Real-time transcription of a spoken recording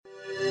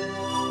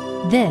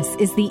This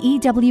is the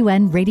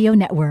EWN Radio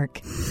Network.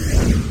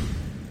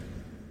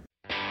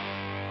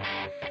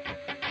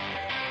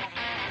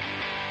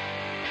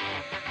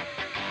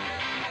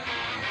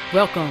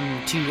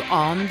 Welcome to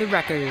On the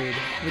Record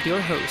with your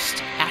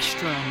host,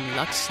 Astrum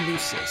Lux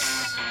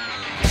Lucis.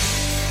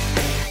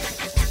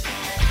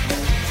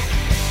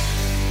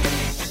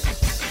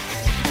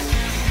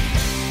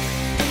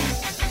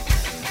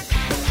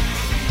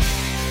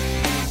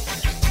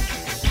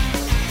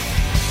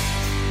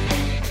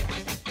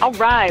 All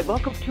right,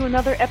 welcome to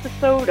another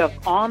episode of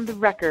On the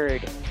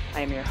Record. I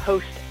am your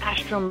host,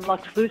 Astrum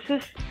Lux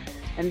Lucis,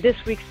 and this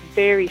week's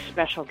very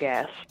special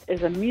guest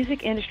is a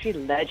music industry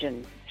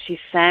legend. She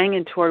sang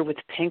and toured with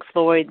Pink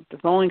Floyd, the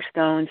Rolling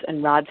Stones,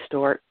 and Rod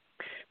Stewart.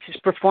 She's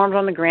performed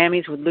on the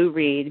Grammys with Lou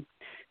Reed.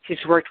 She's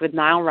worked with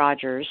Nile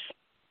Rodgers.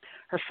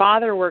 Her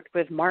father worked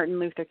with Martin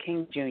Luther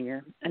King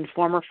Jr., and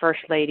former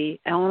First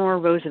Lady Eleanor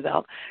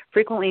Roosevelt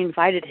frequently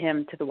invited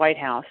him to the White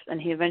House, and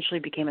he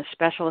eventually became a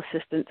special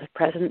assistant to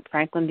President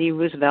Franklin D.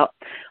 Roosevelt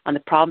on the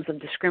problems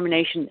of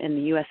discrimination in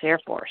the U.S. Air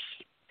Force.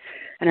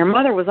 And her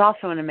mother was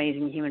also an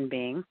amazing human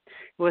being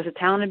who was a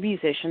talented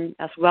musician,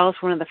 as well as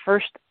one of the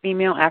first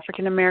female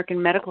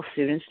African-American medical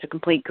students to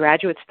complete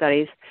graduate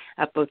studies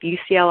at both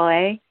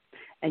UCLA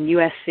and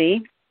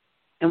USC,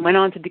 and went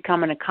on to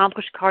become an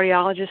accomplished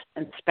cardiologist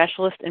and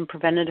specialist in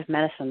preventative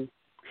medicine.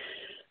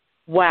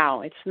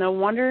 Wow, it's no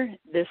wonder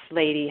this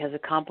lady has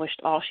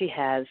accomplished all she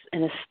has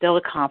and is still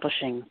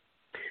accomplishing.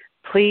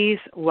 Please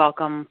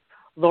welcome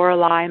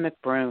Lorelei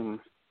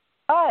McBroom.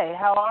 Hi,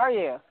 how are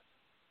you?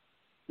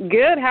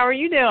 Good, how are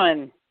you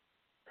doing?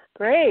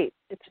 Great.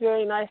 It's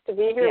very nice to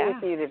be here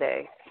with you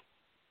today.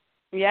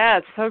 Yeah,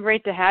 it's so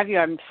great to have you.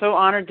 I'm so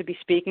honored to be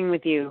speaking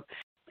with you.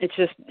 It's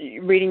just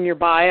reading your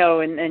bio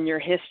and your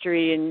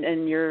history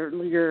and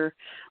your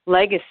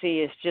legacy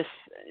is just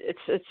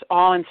it's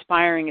awe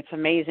inspiring. It's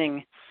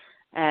amazing,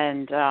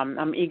 and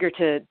I'm eager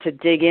to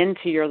dig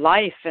into your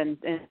life and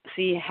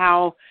see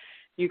how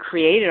you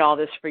created all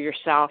this for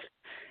yourself.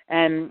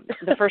 And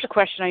the first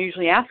question I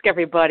usually ask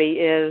everybody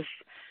is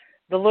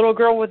the little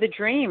girl with a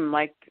dream.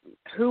 Like,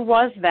 who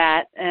was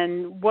that,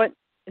 and what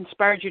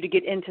inspired you to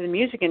get into the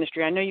music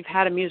industry? I know you've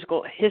had a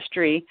musical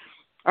history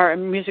or a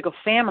musical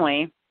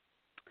family.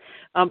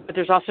 But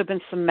there's also been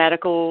some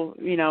medical,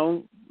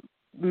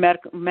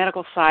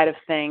 medical side of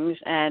things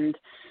and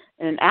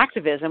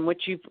activism,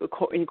 which you've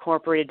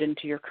incorporated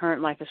into your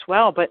current life as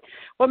well. But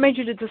what made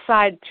you to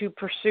decide to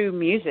pursue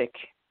music?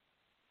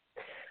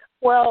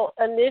 Well,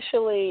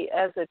 initially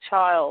as a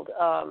child,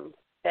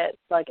 at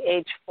like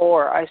age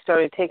 4, I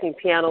started taking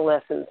piano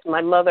lessons.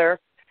 My mother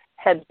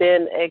had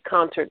been a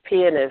concert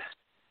pianist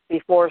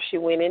before she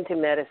went into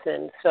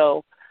medicine,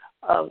 so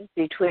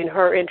between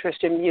her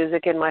interest in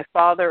music and my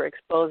father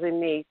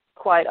exposing me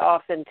quite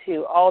often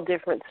to all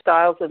different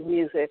styles of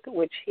music,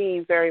 which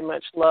he very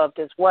much loved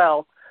as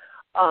well,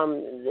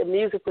 the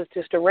music was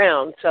just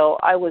around. So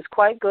I was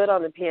quite good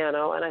on the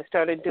piano, and I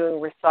started doing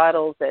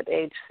recitals at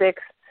age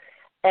 6.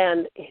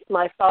 And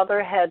my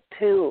father had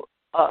two,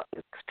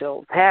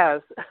 still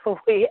has,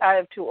 I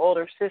have 2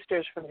 older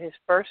sisters from his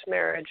first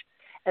marriage,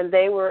 and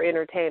they were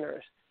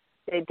entertainers.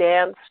 They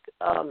danced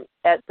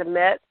at the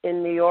Met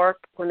in New York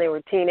when they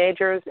were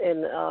teenagers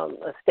in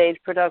a stage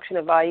production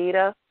of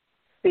Aida,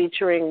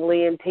 featuring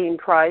Leontyne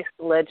Price,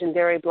 the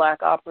legendary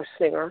black opera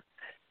singer.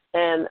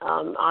 And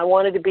I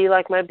wanted to be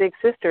like my big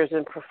sisters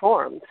and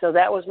perform. So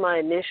that was my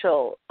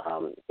initial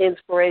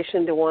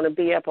inspiration to want to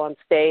be up on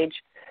stage.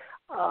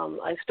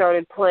 I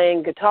started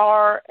playing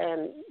guitar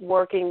and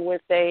working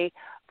with a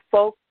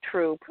folk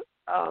troupe,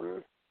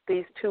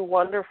 these 2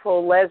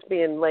 wonderful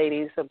lesbian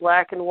ladies, a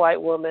black and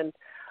white woman,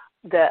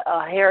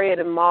 Harriet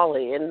and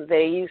Molly, and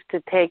they used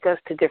to take us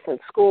to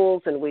different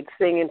schools, and we'd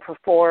sing and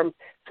perform.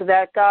 So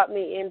that got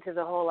me into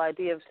the whole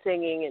idea of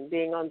singing and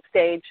being on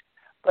stage.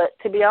 But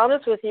to be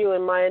honest with you,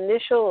 and my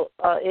initial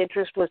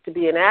interest was to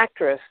be an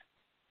actress.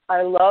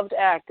 I loved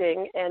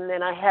acting, and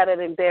then I had an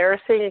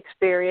embarrassing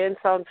experience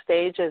on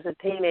stage as a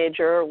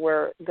teenager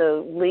where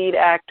the lead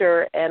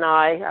actor and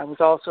I was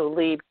also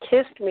lead,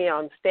 kissed me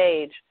on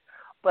stage,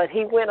 but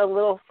he went a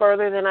little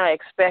further than I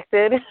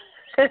expected.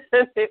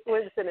 It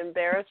was an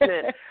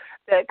embarrassment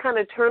that kind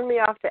of turned me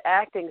off to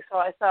acting. So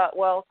I thought,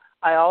 well,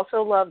 I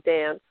also love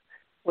dance,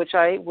 which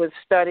I was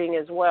studying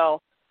as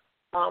well.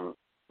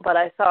 But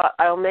I thought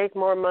I'll make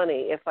more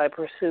money if I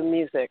pursue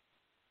music.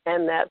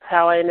 And that's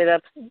how I ended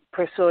up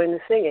pursuing the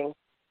singing.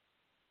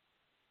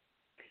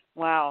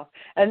 Wow.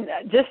 And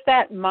just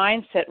that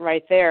mindset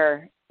right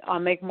there,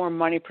 I'll make more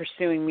money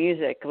pursuing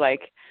music.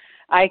 Like,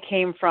 I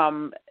came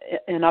from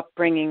an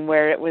upbringing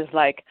where it was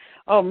like,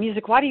 oh,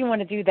 music, why do you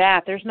want to do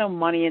that? There's no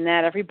money in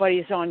that.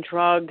 Everybody's on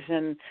drugs,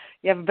 and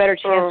you have a better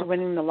chance of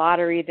winning the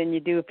lottery than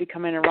you do of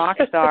becoming a rock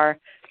star.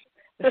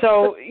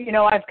 So,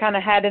 I've kind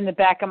of had in the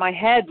back of my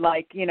head,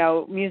 like,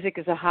 music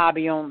is a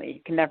hobby only.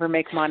 You can never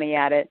make money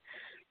at it.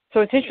 So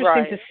it's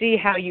interesting to see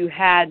how you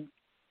had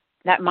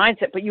that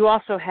mindset, but you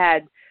also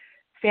had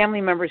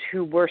family members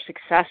who were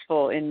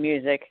successful in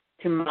music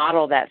to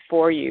model that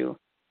for you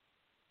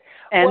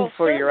and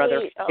for your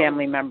other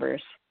family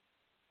members.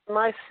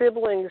 my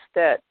siblings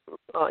that,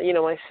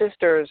 my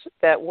sisters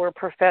that were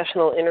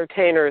professional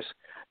entertainers,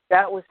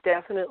 that was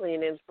definitely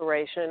an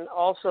inspiration.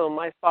 Also,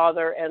 my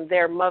father and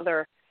their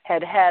mother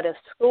had a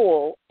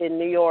school in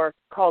New York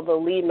called the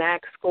Lee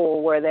Mack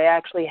School, where they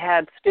actually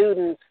had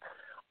students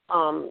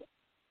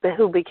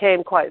who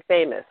became quite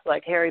famous.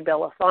 Like Harry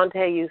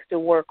Belafonte used to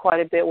work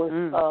quite a bit with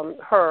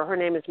her. Her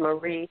name is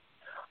Marie.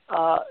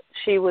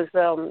 She was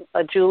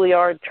a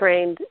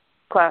Juilliard-trained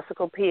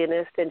classical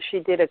pianist, and she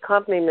did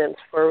accompaniments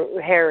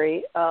for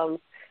Harry.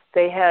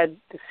 They had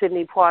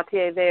Sidney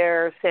Poitier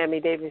there, Sammy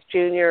Davis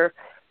Jr.,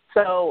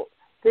 so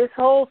this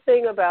whole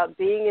thing about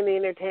being in the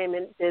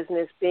entertainment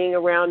business, being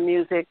around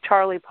music,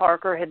 Charlie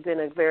Parker had been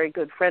a very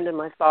good friend of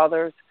my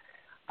father's.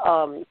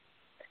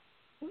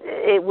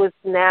 It was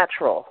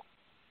natural.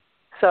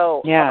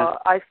 So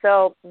I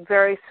felt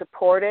very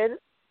supported.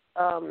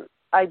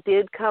 I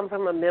did come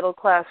from a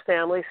middle-class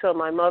family, so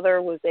my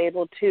mother was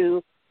able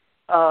to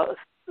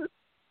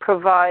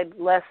provide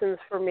lessons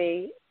for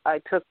me. I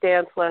took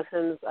dance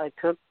lessons. I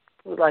took,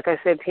 like I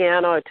said,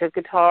 piano. I took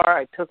guitar.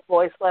 I took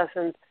voice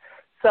lessons.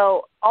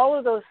 So all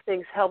of those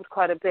things helped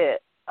quite a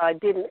bit. I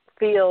didn't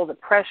feel the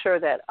pressure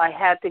that I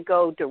had to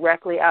go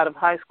directly out of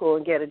high school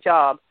and get a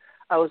job.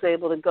 I was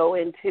able to go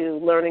into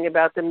learning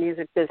about the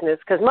music business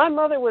because my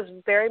mother was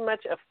very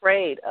much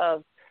afraid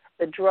of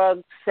the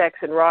drug, sex,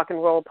 and rock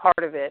and roll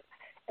part of it.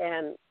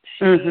 And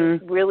she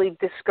really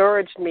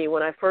discouraged me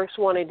when I first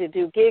wanted to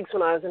do gigs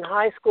when I was in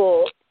high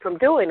school from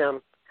doing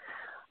them.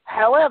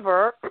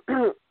 However,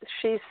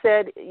 she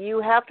said,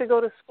 you have to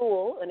go to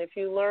school, and if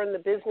you learn the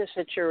business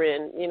that you're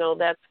in,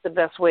 that's the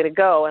best way to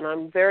go. And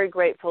I'm very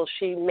grateful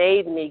she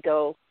made me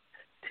go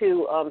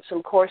to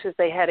some courses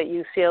they had at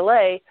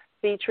UCLA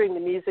featuring the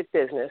music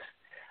business.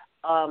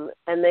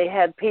 And they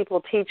had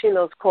people teaching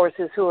those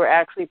courses who were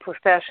actually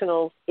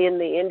professionals in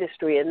the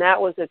industry, and that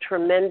was a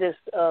tremendous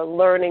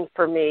learning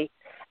for me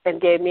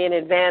and gave me an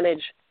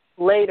advantage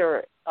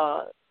later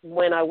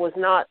when I was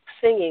not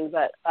singing,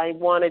 but I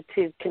wanted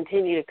to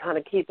continue to kind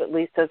of keep at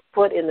least a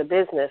foot in the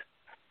business.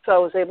 So I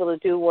was able to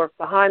do work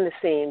behind the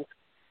scenes,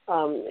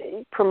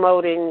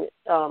 promoting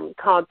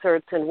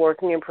concerts and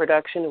working in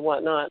production and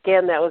whatnot.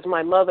 Again, that was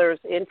my mother's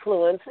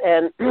influence,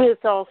 and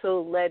it's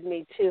also led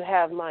me to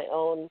have my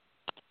own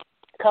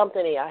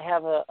company. I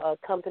have a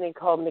company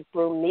called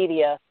McBroom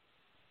Media,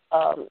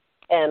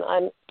 and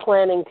I'm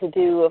planning to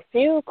do a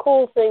few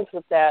cool things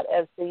with that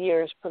as the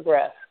years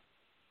progress.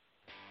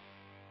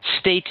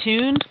 Stay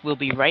tuned. We'll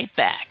be right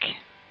back.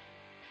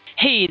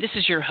 Hey, this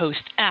is your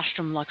host,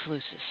 Astrum Lux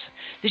Lucis.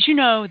 Did you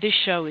know this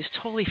show is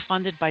totally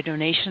funded by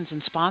donations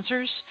and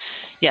sponsors?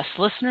 Yes,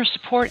 listener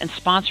support and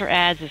sponsor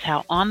ads is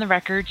how On the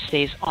Record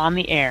stays on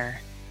the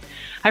air.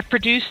 I've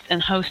produced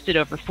and hosted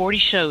over 40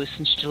 shows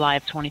since July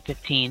of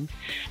 2015,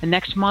 and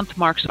next month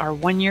marks our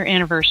 1-year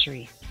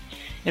anniversary.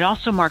 It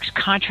also marks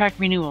contract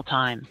renewal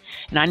time,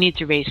 and I need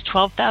to raise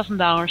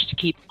 $12,000 to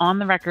keep On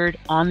the Record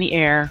on the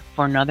air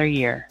for another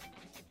year.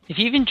 If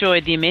you've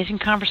enjoyed the amazing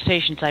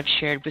conversations I've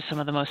shared with some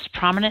of the most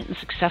prominent and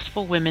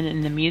successful women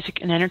in the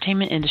music and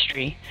entertainment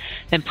industry,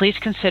 then please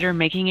consider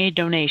making a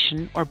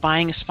donation or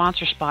buying a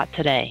sponsor spot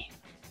today.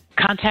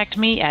 Contact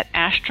me at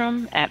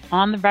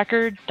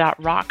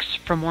astrum@ontherecord.rocks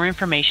for more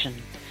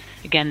information.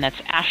 Again, that's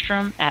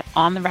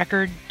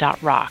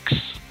astrum@ontherecord.rocks.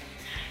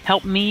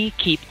 Help me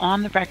keep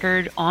On the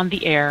Record on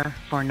the air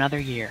for another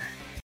year.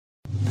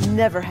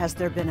 Never has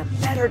there been a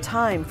better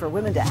time for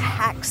women to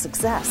hack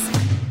success.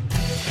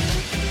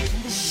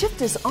 The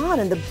shift is on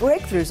and the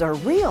breakthroughs are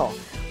real.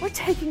 We're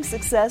taking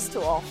success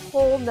to a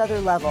whole nother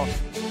level.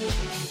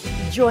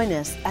 Join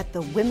us at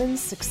the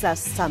Women's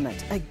Success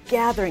Summit, a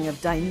gathering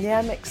of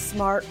dynamic,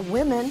 smart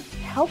women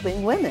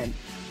helping women.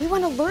 We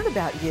want to learn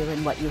about you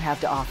and what you have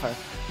to offer.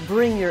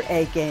 Bring your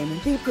A game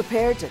and be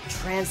prepared to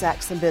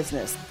transact some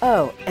business.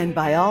 Oh, and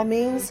by all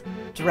means,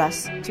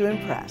 dress to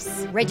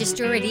impress.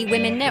 Register at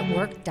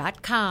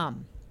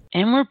eWomenNetwork.com.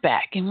 And we're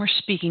back, and we're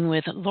speaking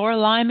with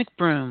Lorelei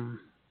McBroom.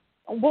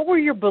 What were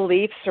your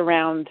beliefs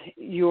around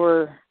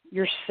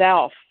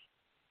yourself,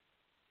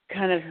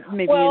 kind of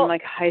maybe in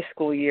like high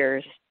school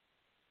years?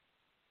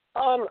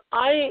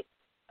 I,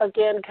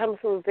 again, come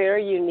from a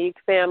very unique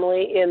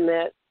family in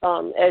that,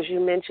 as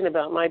you mentioned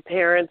about my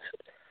parents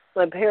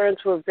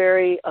were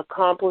very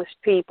accomplished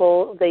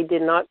people. They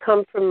did not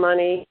come from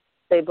money.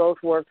 They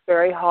both worked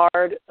very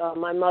hard.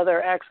 My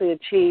mother actually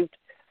achieved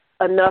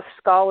enough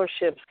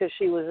scholarships because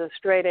she was a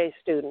straight-A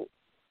student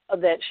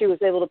that she was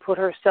able to put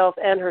herself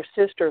and her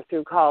sister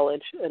through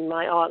college, and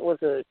my aunt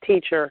was a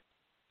teacher.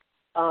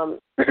 And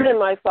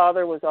my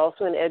father was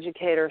also an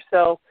educator.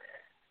 So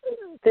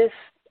this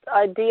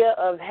idea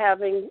of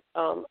having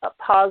a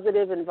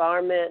positive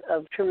environment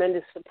of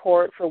tremendous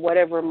support for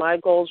whatever my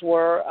goals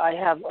were. I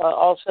have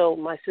also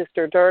my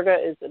sister Durga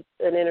is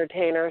an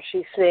entertainer.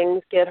 She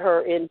sings. Get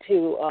her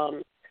into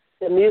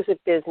the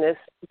music business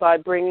by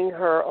bringing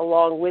her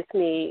along with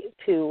me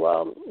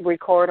to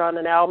record on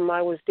an album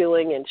I was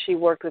doing, and she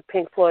worked with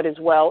Pink Floyd as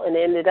well and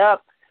ended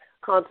up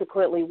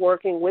consequently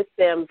working with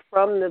them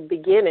from the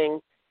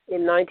beginning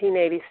in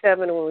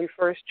 1987 when we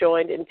first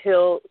joined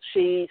until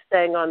she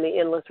sang on the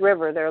Endless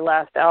River, their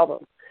last album.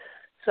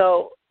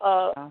 So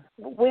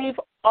we've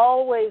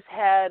always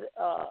had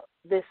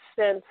this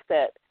sense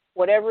that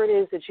whatever it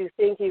is that you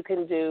think you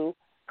can do,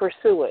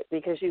 pursue it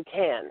because you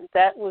can.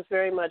 That was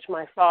very much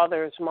my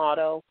father's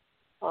motto.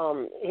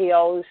 He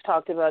always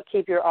talked about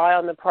keep your eye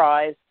on the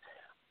prize.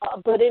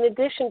 But in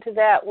addition to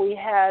that, we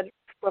had,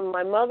 from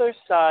my mother's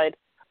side,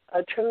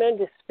 a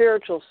tremendous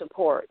spiritual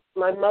support.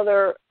 My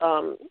mother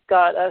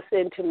got us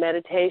into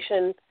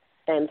meditation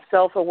and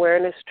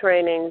self-awareness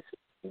trainings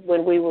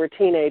when we were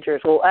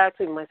teenagers. Well,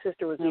 actually, my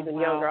sister was even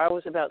younger. I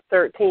was about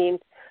 13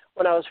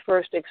 when I was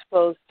first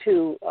exposed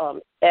to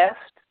EST,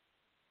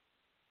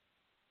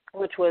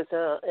 which was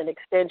an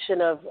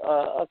extension of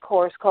a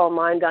course called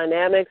Mind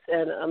Dynamics,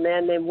 and a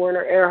man named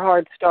Werner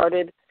Erhard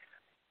started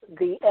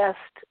the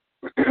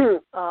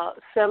EST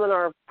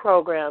seminar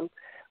program,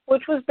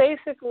 which was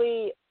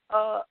basically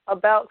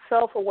about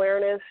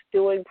self-awareness,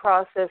 doing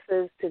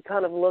processes to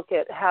kind of look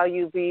at how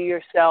you view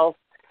yourself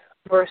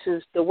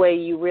versus the way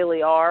you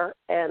really are.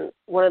 And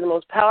one of the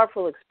most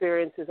powerful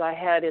experiences I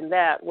had in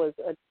that was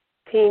a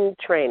teen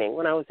training.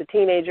 When I was a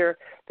teenager,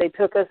 they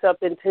took us up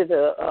into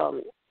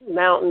the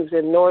mountains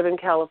in Northern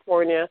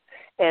California,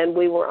 and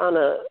we were on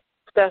a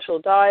special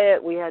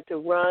diet. We had to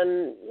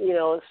run,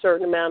 a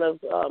certain amount of,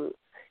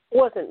 it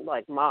wasn't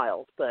like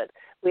miles, but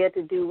we had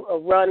to do a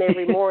run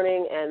every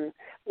morning, and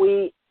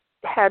we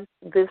had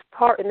this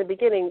part in the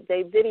beginning,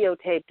 they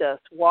videotaped us,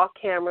 walk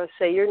camera,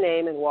 say your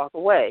name, and walk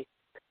away.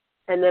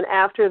 And then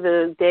after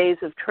the days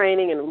of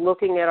training and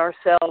looking at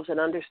ourselves and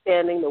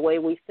understanding the way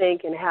we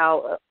think and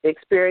how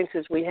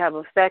experiences we have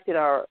affected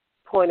our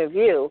point of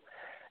view,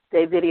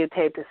 they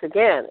videotaped us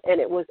again. And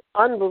it was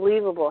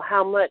unbelievable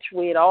how much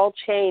we had all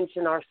changed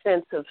in our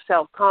sense of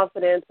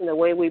self-confidence and the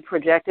way we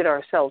projected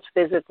ourselves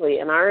physically.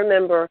 And I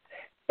remember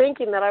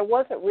thinking that I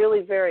wasn't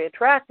really very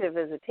attractive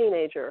as a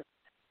teenager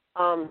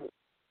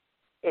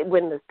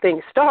when the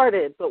thing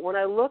started. But when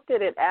I looked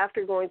at it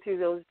after going through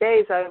those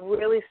days, I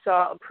really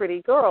saw a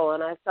pretty girl.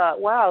 And I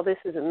thought, wow, this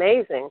is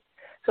amazing.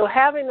 So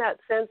having that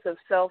sense of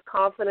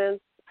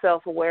self-confidence,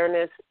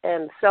 self-awareness,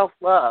 and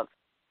self-love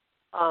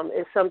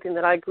is something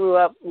that I grew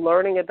up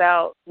learning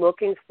about,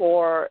 looking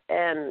for,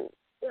 and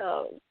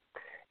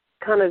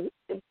kind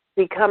of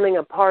becoming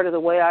a part of the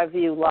way I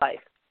view life.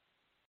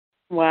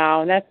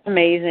 Wow, that's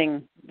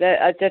amazing.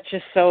 That's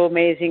just so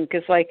amazing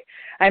because, like,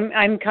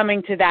 I'm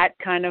coming to that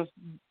kind of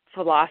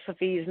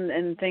philosophies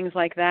and things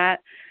like that,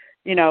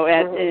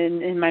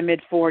 in my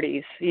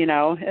mid-40s,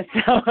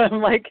 So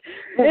I'm like,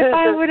 if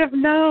I would have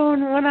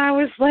known when I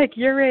was like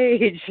your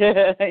age,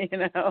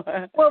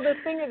 Well, the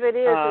thing of it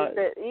is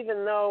that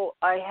even though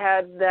I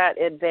had that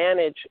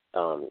advantage,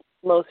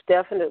 most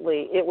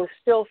definitely, it was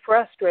still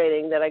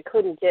frustrating that I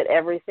couldn't get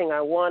everything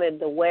I wanted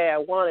the way I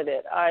wanted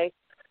it. I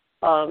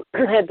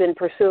had been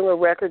pursuing a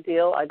record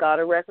deal. I got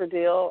a record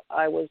deal.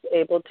 I was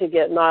able to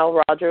get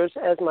Nile Rodgers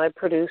as my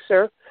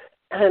producer,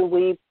 and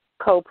we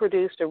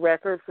co-produced a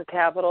record for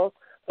Capitol,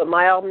 but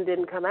my album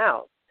didn't come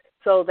out.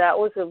 So that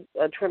was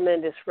a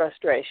tremendous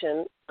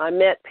frustration. I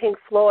met Pink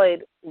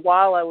Floyd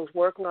while I was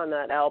working on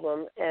that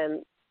album,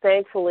 and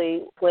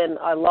thankfully, when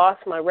I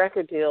lost my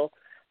record deal,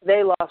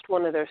 they lost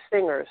one of their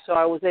singers. So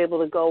I was able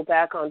to go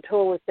back on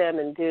tour with them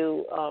and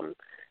do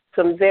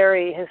some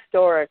very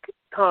historic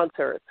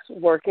concerts,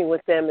 working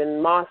with them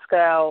in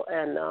Moscow,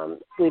 and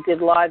we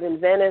did Live in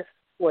Venice,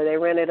 where they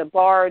rented a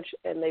barge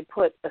and they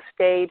put a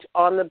stage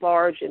on the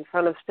barge in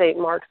front of St.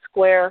 Mark's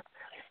Square.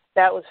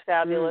 That was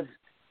fabulous.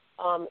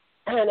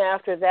 And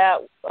after that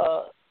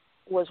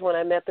was when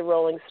I met the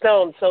Rolling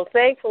Stones. So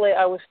thankfully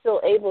I was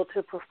still able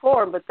to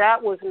perform, but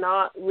that was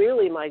not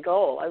really my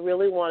goal. I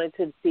really wanted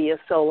to be a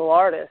solo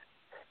artist.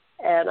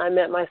 And I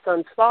met my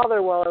son's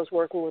father while I was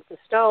working with the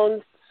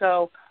Stones,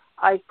 so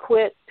I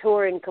quit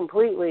touring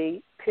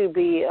completely to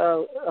be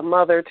a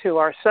mother to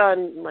our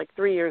son. Like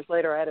 3 years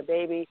later, I had a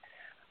baby.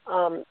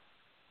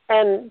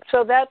 And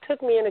so that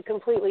took me in a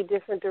completely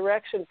different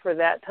direction for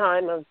that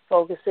time of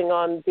focusing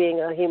on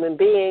being a human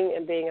being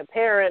and being a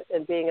parent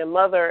and being a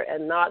mother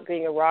and not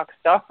being a rock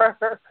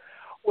star,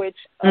 which,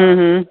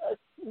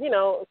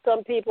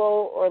 some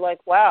people are like,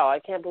 wow, I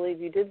can't believe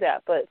you did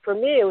that. But for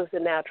me, it was the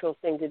natural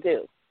thing to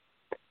do.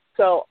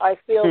 So I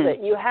feel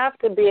that you have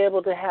to be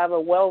able to have a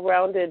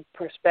well-rounded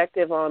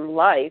perspective on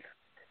life.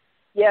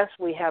 Yes,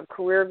 we have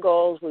career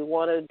goals. We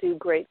want to do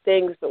great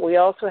things, but we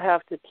also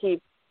have to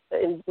keep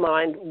in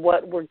mind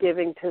what we're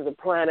giving to the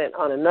planet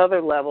on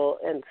another level.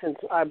 And since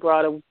I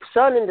brought a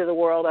son into the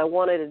world, I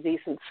wanted a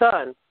decent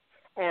son.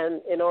 And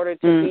in order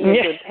to be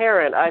a good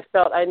parent, I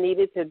felt I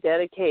needed to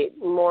dedicate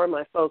more of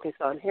my focus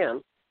on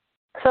him.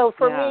 So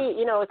for me,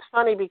 it's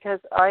funny because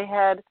I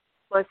had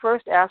my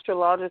first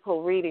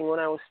astrological reading when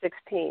I was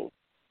 16.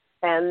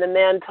 And the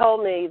man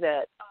told me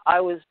that I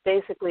was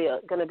basically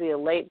going to be a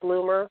late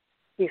bloomer.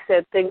 He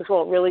said things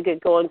won't really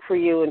get going for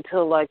you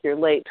until like your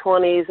late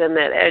 20s, and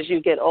that as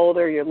you get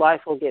older, your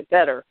life will get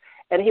better.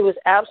 And he was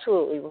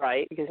absolutely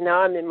right, because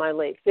now I'm in my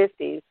late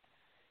 50s,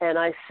 and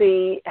I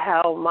see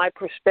how my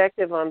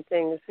perspective on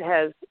things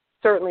has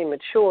certainly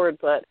matured,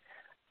 but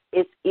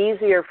it's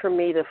easier for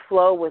me to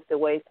flow with the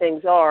way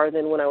things are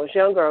than when I was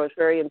younger. I was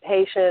very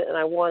impatient, and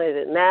I wanted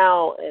it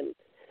now. And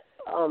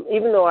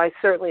even though I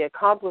certainly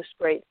accomplished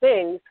great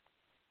things,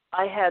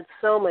 I had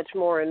so much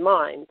more in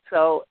mind.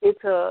 So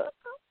it's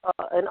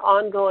an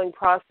ongoing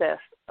process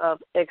of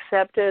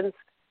acceptance,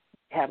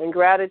 having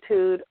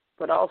gratitude,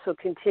 but also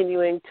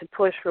continuing to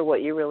push for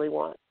what you really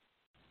want.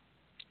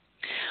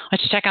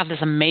 Let's check out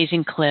this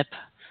amazing clip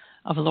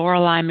of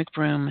Lorelei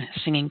McBroom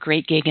singing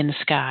Great Gig in the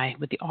Sky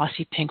with the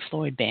Aussie Pink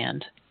Floyd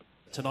Band.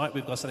 Tonight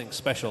we've got something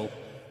special.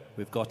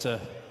 We've got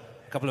a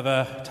couple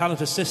of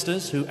talented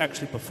sisters who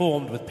actually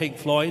performed with Pink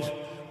Floyd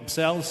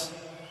themselves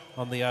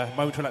on the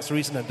Moment to Relax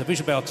Reason and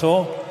Division Bell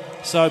tour.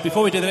 So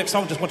before we do the next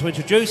song, I just want to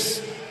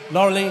introduce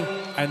Lorelei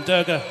and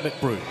Durga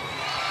McBroom.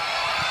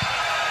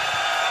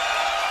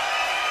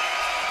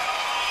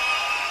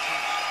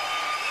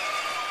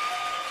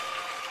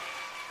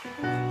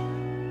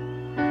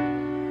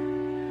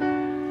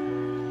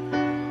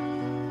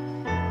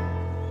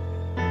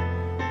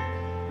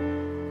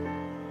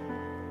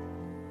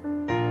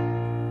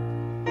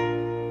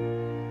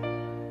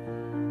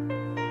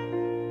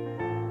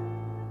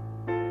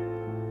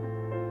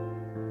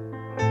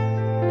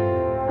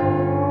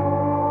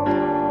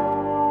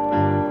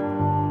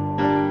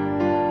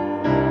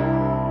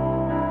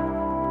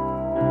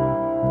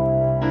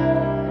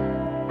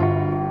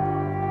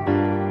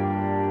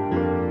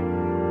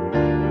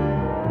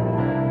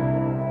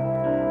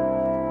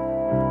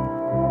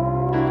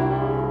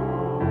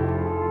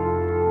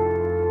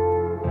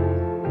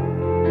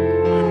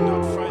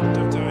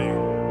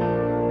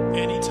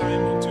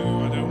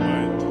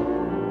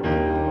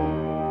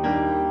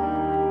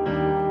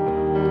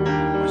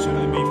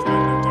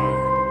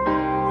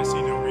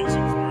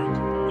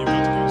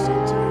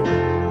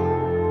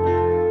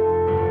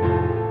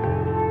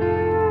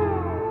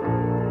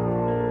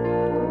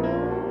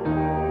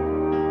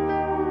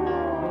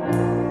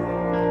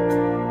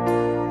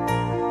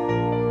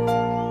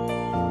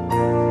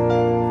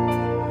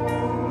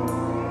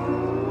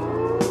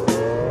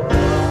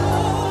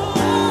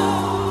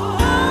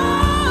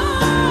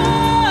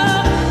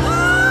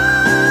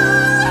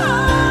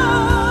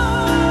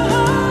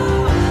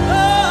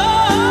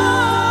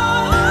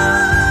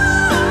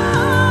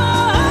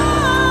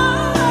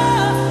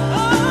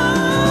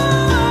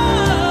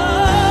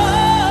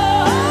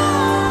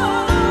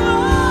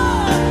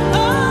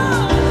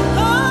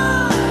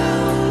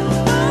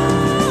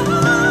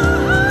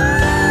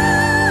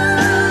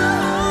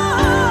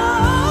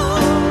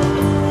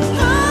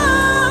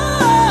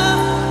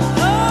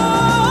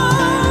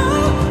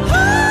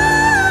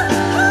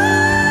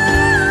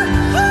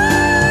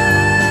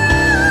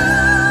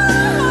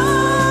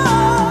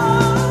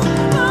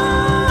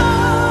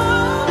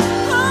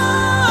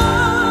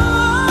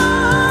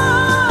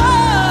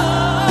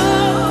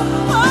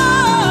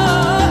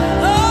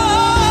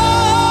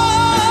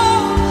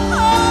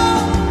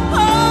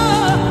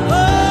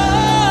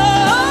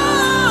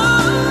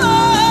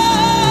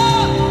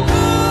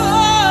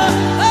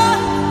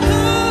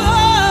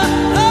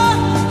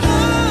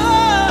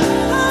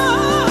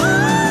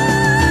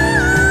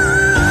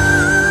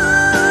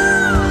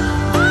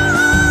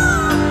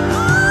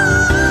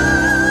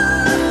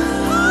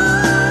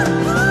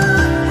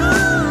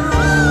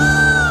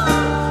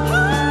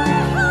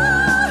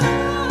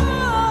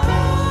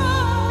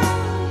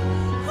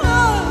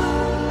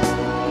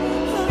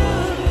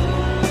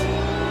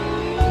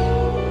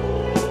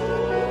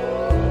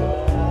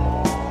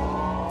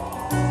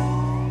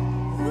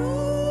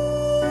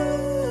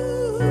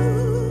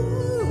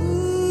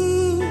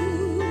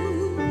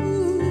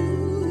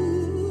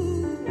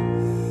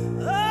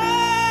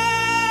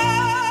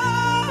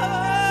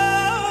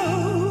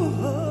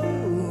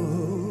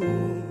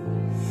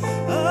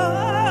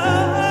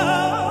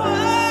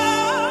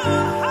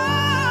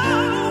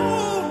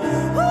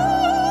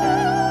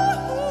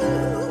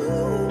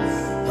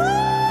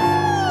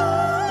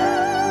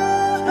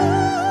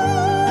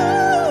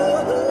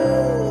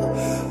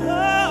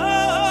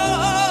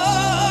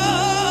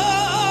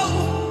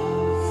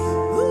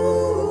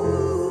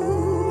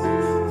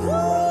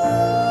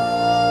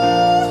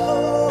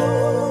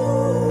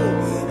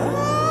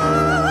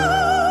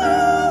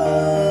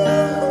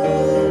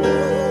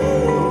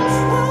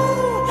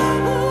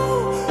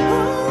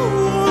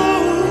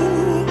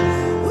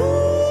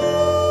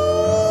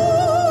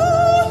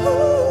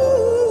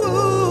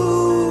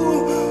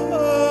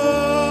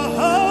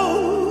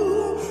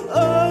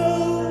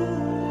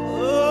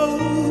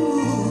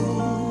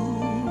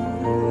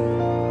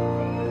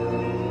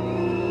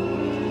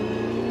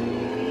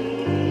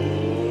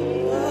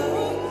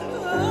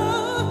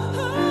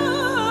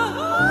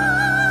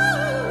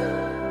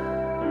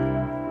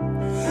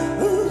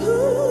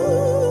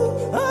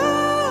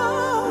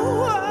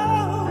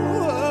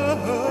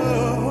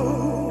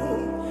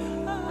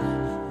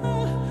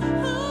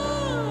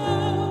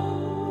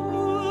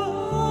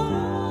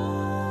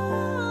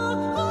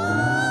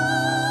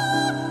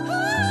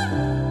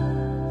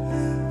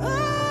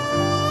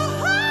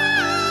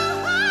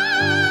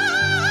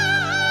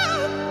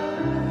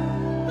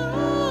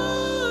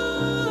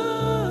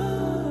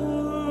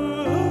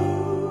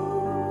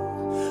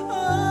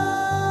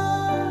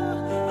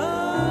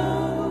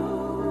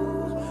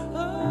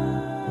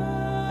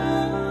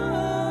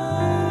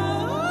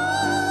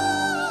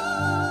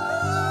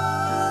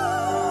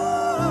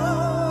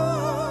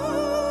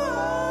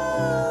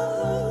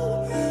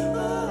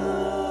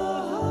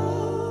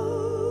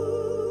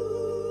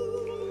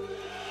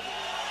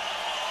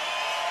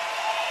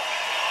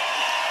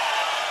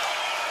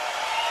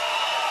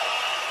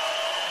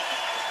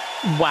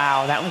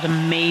 Wow, that was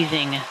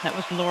amazing. That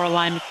was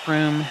Lorelei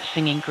McBroom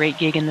singing Great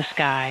Gig in the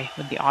Sky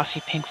with the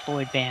Aussie Pink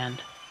Floyd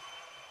Band.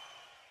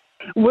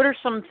 What are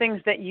some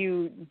things that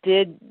you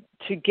did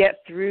to get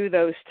through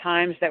those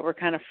times that were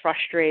kind of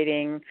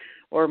frustrating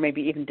or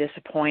maybe even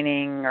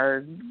disappointing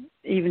or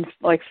even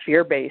like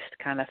fear-based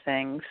kind of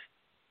things?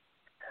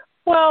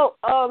 Well,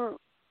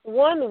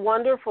 one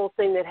wonderful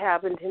thing that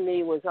happened to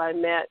me was I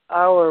met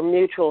our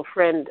mutual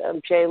friend,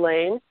 Jay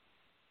Lane,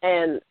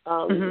 and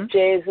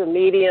Jay is a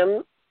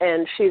medium,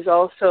 and she's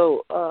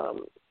also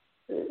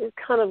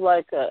kind of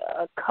like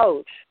a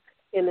coach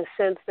in the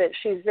sense that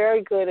she's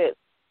very good at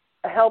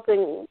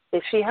helping.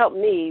 She helped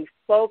me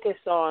focus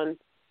on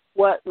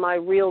what my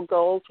real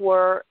goals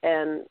were,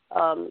 and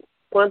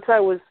once I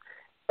was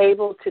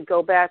able to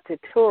go back to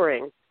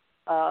touring,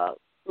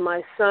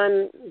 my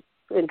son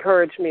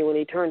encouraged me when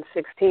he turned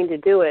 16 to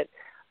do it.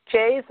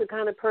 Jay is the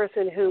kind of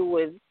person who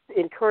would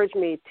encourage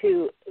me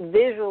to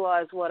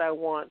visualize what I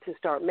want, to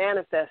start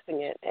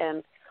manifesting it,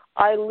 and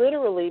I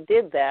literally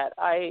did that.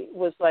 I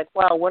was like,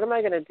 wow, what am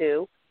I going to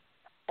do?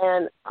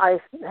 And I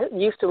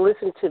used to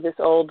listen to this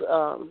old,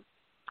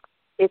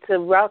 it's a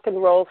rock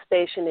and roll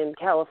station in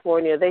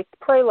California. They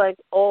play like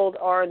old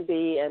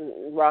R&B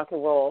and rock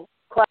and roll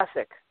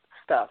classic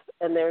stuff,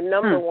 and they're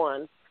number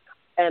one.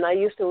 And I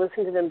used to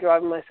listen to them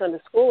driving my son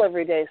to school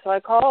every day. So I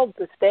called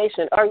the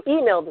station, or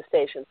emailed the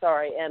station,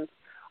 and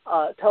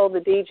told the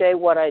DJ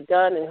what I'd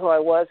done and who I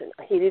was, and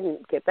he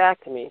didn't get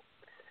back to me.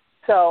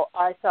 So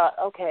I thought,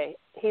 okay,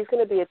 he's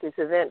going to be at this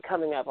event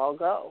coming up. I'll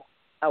go.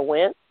 I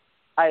went.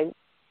 I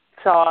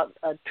saw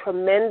a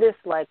tremendous,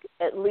 like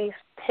at least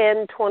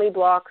 10, 20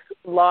 blocks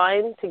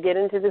line to get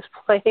into this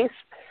place.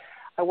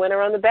 I went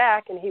around the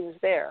back, and he was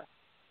there.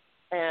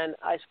 And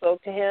I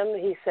spoke to him.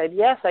 He said,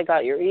 yes, I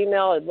got your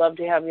email. I'd love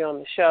to have you on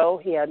the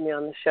show. He had me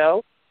on the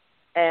show.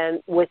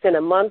 And within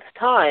a month's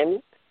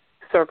time,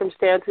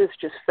 circumstances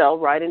just fell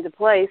right into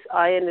place.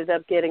 I ended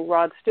up getting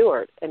Rod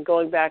Stewart and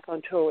going back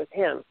on tour with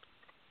him.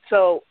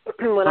 So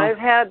when I've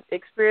had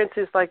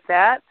experiences like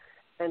that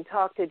and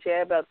talked to Jay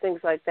about things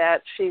like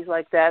that, she's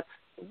like,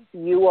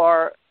 you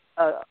are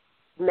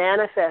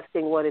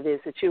manifesting what it is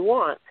that you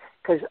want.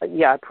 Because,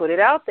 I put it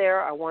out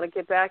there. I want to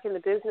get back in the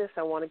business.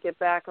 I want to get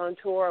back on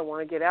tour. I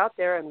want to get out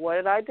there. And what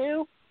did I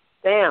do?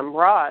 Bam,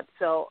 Rod.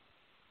 So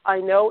I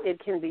know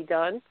it can be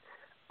done.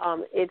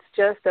 It's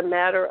just a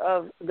matter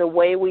of the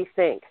way we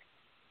think.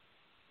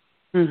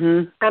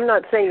 Mm-hmm. I'm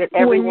not saying that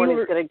everyone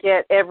is going to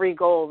get every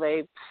goal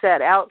they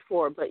set out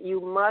for, but you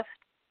must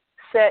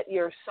set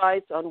your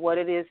sights on what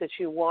it is that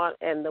you want,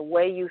 and the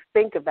way you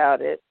think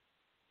about it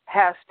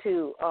has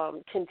to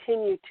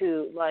continue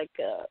to,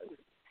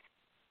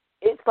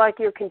 it's like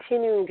you're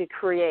continuing to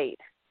create,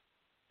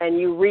 and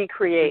you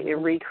recreate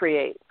and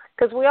recreate.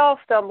 Because we all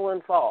stumble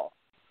and fall,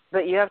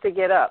 but you have to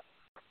get up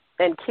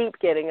and keep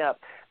getting up.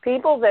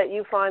 People that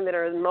you find that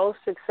are most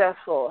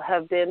successful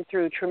have been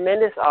through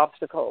tremendous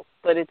obstacles,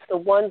 but it's the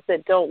ones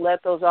that don't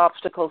let those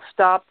obstacles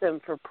stop them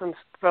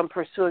from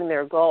pursuing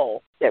their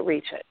goal that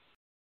reach it.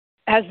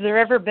 Has there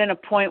ever been a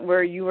point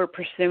where you were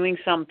pursuing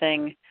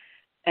something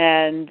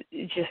and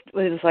it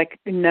was like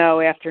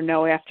no after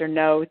no after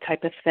no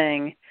type of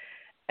thing,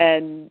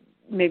 and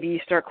maybe you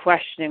start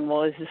questioning,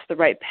 well, is this the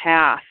right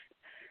path?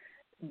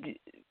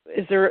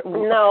 Is there a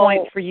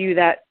point for you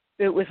that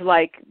it was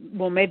like,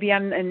 well, maybe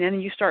and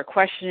then you start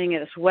questioning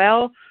it as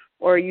well,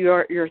 or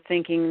you're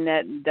thinking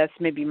that that's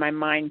maybe my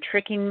mind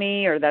tricking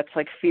me, or that's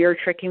like fear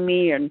tricking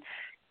me, and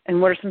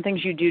what are some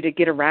things you do to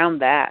get around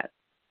that?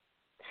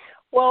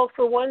 Well,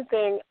 for one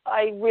thing,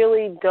 I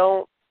really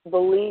don't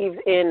believe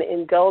in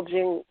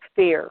indulging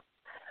fear,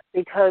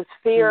 because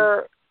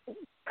fear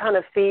kind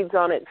of feeds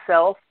on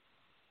itself.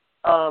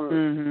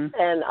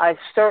 And I've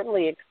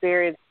certainly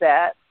experienced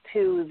that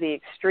to the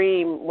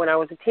extreme when I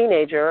was a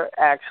teenager,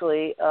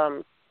 actually.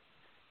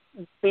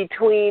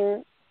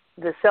 Between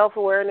the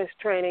self-awareness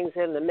trainings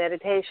and the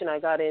meditation I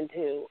got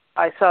into,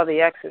 I saw The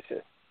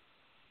Exorcist.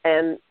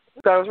 And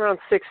I was around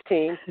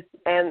 16,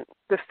 and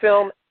the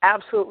film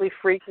absolutely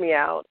freaked me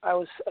out. I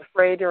was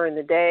afraid during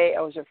the day.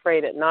 I was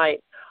afraid at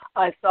night.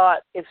 I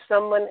thought if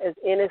someone as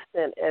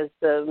innocent as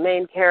the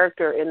main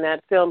character in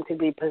that film could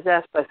be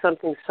possessed by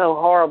something so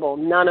horrible,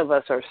 none of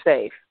us are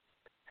safe.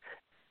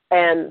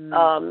 And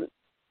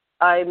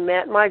I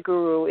met my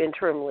guru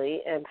interimly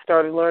and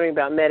started learning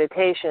about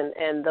meditation,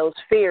 and those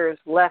fears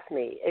left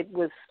me. It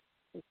was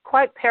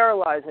quite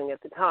paralyzing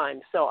at the time.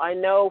 So I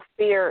know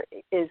fear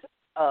is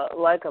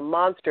like a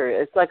monster.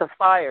 It's like a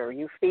fire.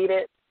 You feed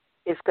it,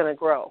 it's going to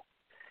grow.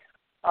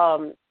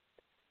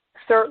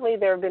 Certainly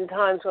there have been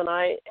times when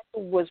I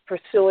was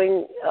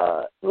pursuing,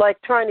 like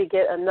trying to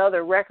get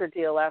another record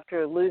deal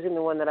after losing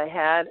the one that I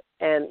had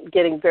and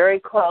getting very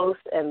close,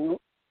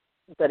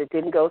 but it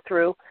didn't go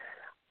through.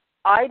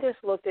 I just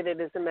looked at it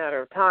as a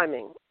matter of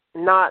timing,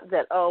 not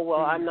that,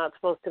 I'm not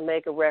supposed to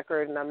make a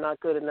record and I'm not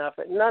good enough.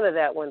 None of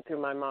that went through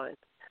my mind.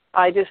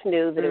 I just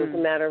knew that it was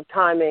a matter of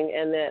timing,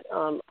 and that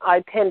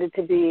I tended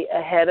to be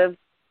ahead of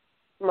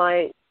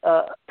my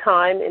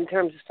time in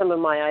terms of some of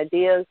my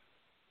ideas.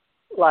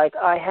 Like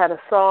I had a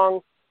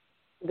song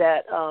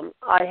that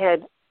I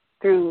had,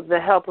 through the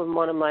help of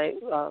one of my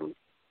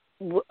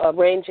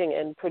arranging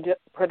and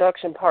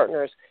production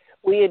partners,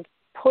 we had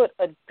put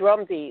a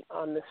drum beat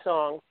on the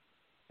song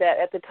that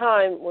at the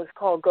time was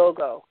called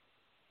Go-Go.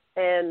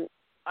 And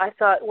I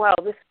thought, wow,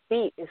 this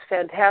beat is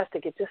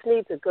fantastic. It just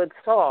needs a good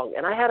song.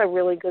 And I had a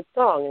really good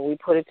song, and we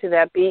put it to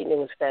that beat, and it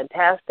was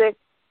fantastic.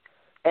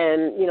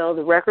 And, you know,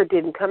 the record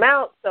didn't come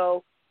out,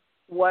 so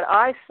what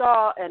I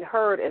saw and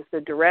heard as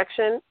the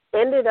direction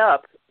ended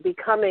up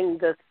becoming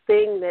the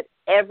thing that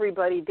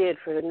everybody did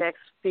for the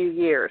next few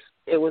years.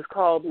 It was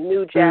called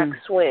New Jack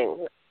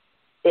Swing.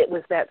 It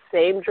was that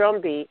same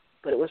drum beat,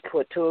 but it was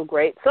put to a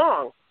great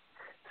song.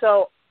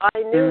 So I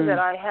knew that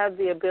I had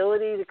the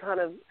ability to kind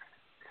of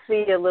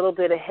see a little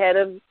bit ahead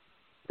of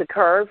the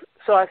curve,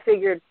 so I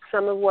figured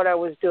some of what I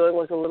was doing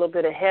was a little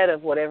bit ahead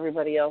of what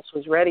everybody else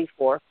was ready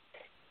for,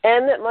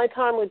 and that my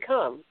time would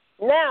come.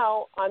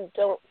 Now I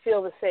don't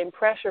feel the same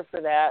pressure for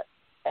that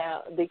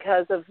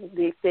because of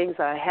the things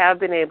I have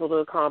been able to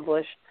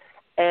accomplish,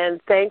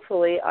 and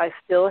thankfully I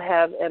still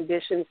have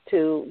ambitions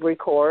to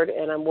record,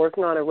 and I'm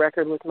working on a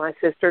record with my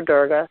sister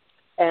Durga,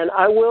 and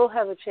I will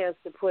have a chance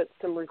to put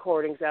some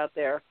recordings out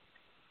there.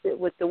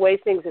 With the way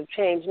things have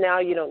changed now,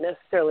 you don't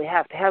necessarily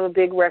have to have a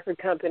big record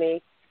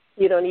company.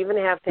 You don't even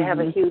have to have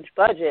a huge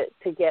budget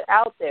to get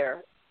out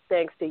there,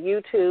 thanks to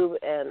YouTube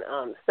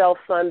and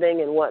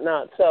self-funding and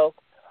whatnot. So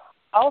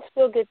I'll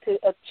still get to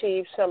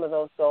achieve some of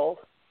those goals.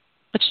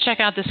 Let's check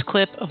out this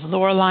clip of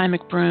Lorelei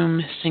McBroom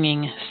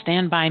singing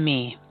Stand By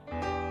Me.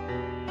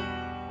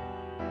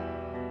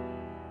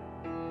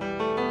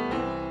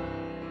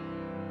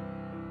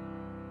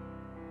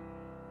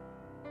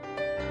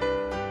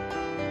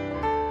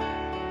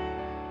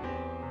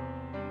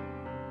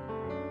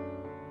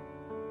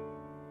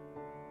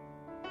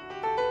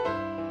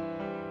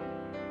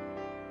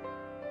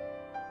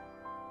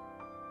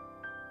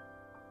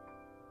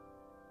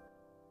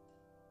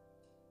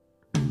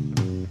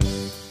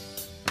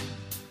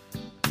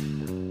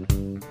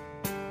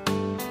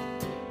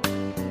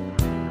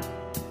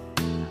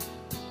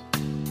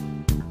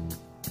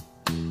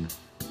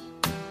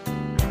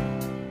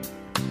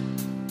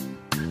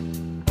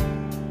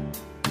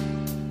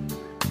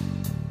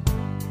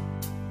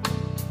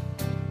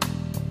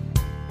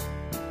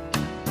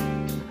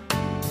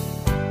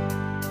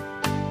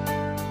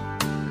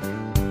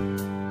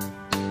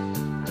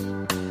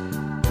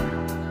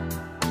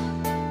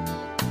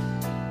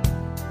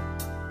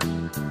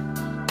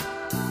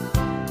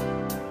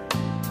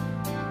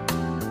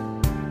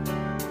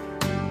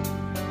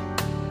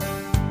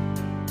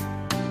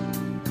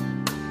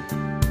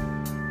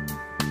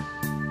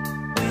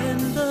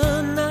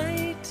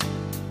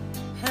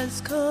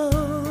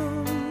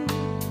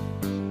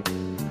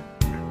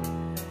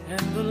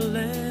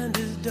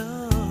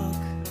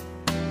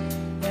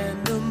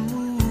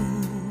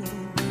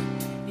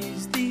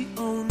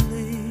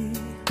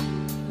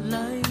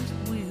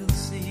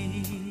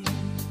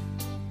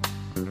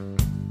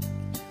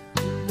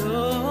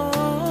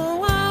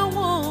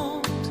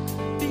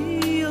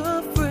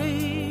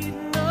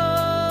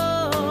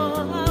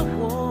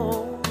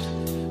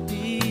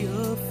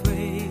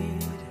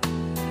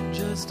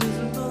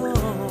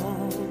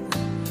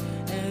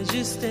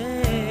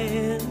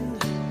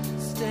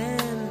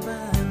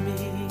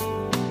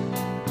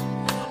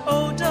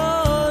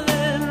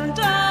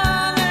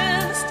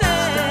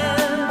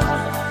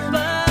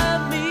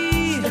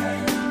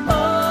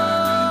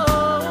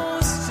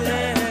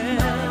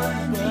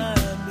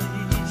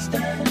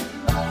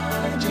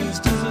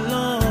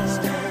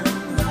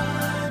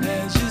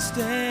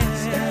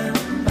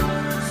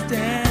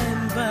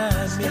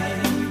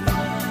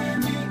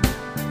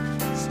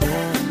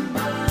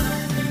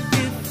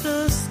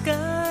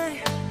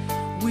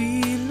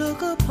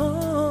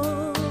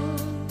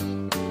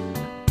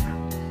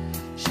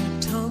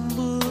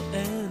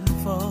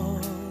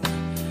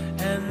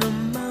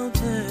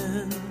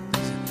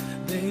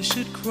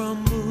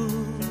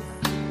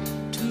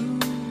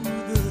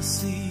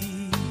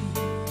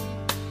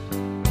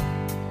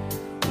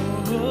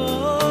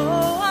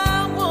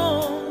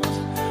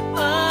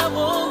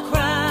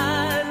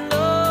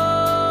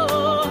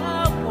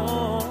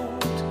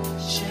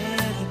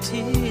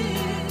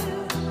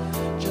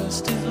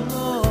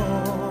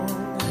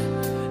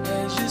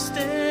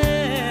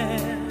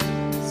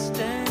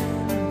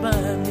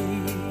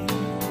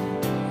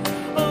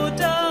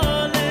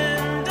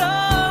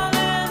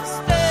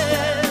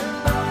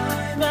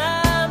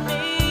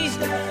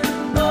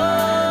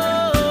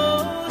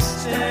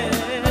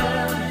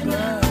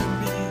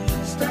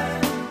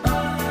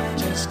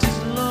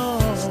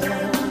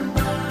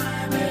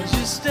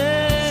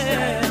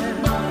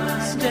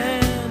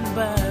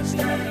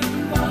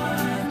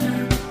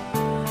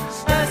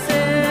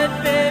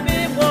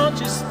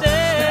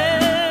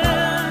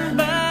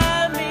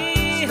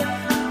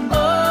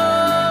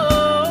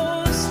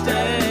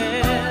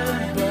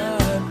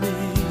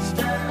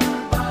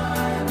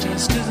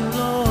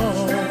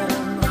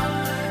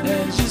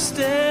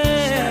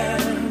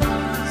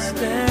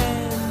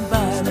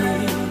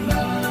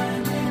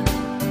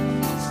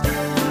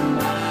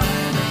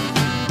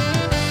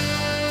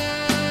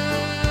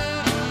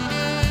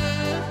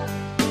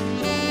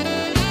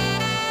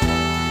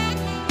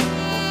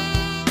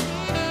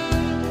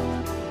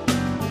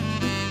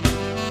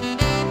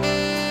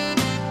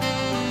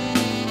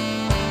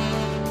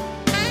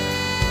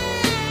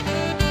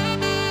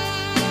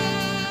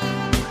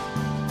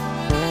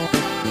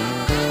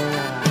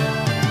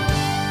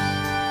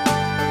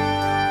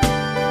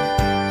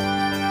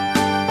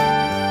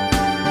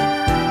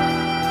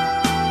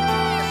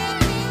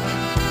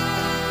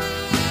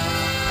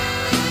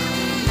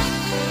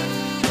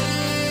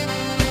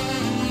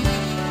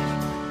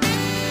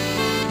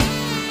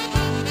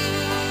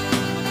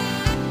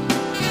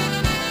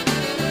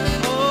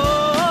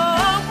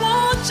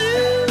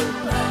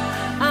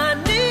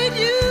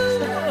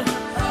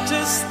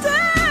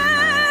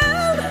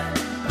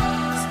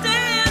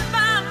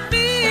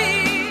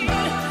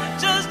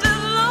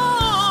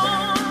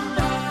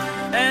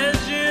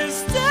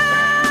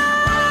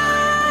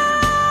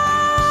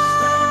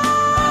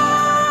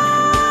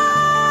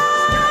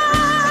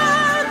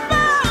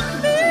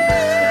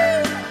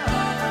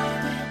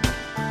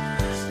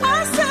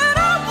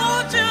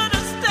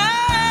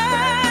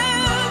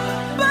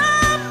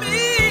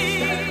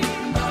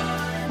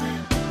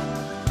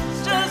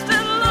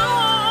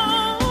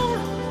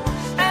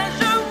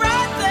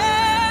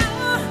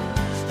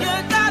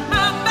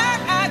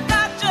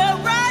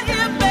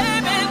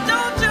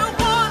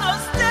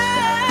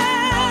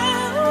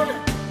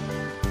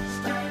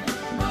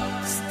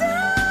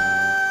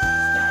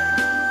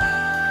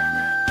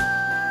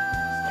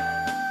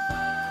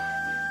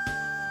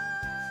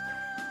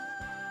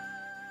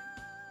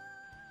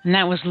 And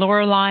that was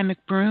Lorelei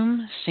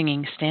McBroom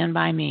singing Stand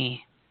By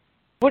Me.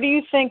 What do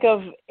you think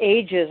of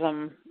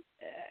ageism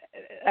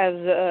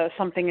as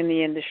something in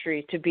the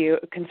industry to be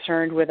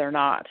concerned with or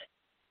not?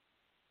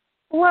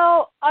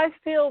 Well, I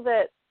feel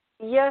that,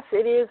 yes,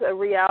 it is a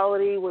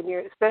reality when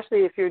you're,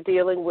 especially if you're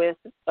dealing with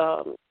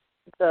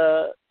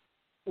the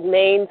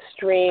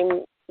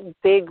mainstream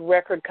big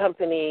record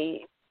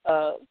company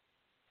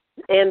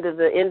end of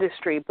the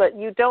industry, but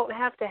you don't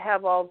have to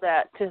have all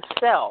that to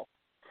sell.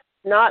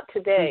 Not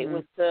today.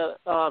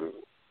 Mm-hmm.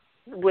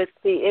 With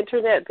the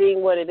internet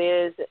being what it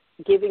is,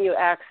 giving you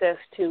access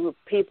to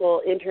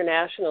people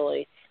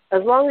internationally.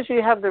 As long as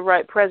you have the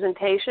right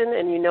presentation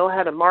and you know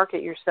how to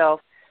market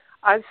yourself,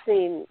 I've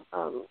seen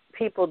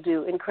people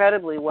do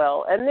incredibly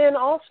well. And then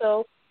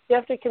also, you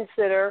have to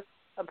consider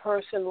a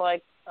person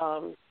like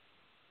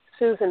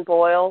Susan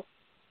Boyle,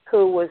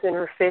 who was in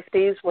her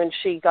 50s when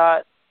she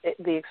got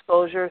the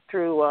exposure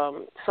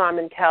through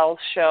Simon Cowell's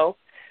show.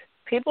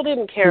 People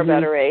didn't care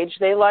about her age.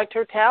 They liked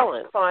her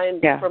talent.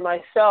 For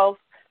myself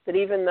that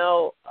even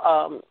though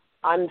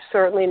I'm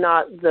certainly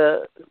not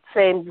the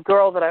same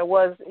girl that I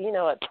was,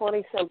 at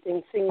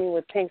 20-something singing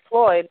with Pink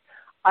Floyd,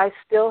 I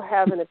still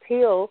have an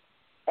appeal,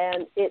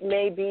 and it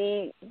may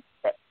be,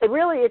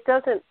 it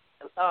doesn't,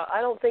 I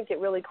don't think it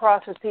really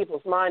crosses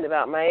people's mind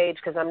about my age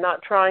because I'm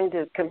not trying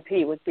to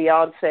compete with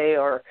Beyonce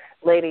or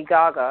Lady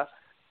Gaga.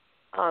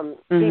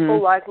 People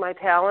like my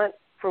talent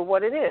for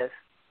what it is.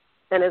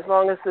 And as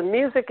long as the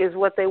music is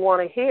what they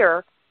want to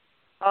hear,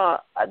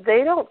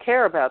 they don't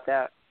care about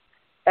that.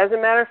 As a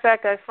matter of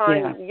fact, I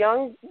find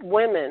young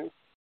women,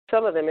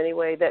 some of them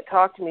anyway, that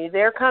talk to me,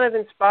 they're kind of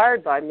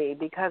inspired by me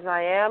because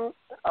I am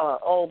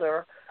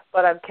older,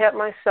 but I've kept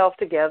myself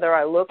together.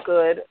 I look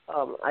good.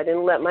 I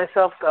didn't let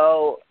myself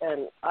go,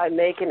 and I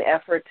make an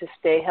effort to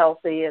stay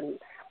healthy and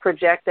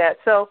project that.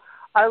 So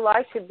I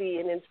like to be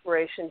an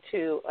inspiration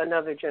to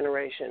another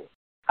generation.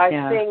 I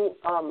sing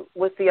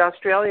with the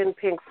Australian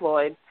Pink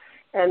Floyd,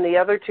 and the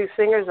other two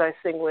singers I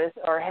sing with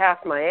are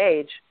half my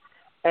age.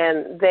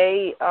 And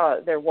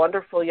they're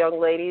wonderful young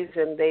ladies,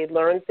 and they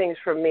learn things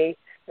from me,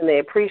 and they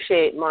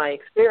appreciate my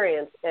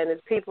experience. And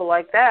it's people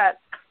like that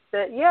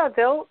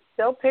they'll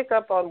pick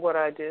up on what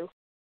I do.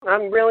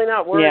 I'm really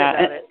not worried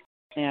about it.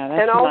 Yeah,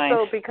 that's and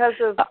also nice. Because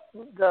of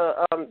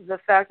the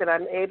fact that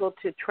I'm able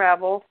to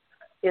travel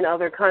in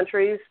other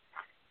countries.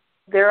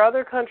 There are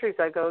other countries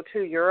I go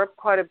to, Europe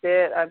quite a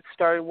bit. I've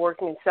started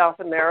working in South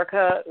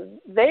America.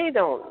 They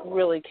don't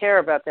really care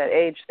about that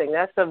age thing.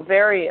 That's a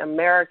very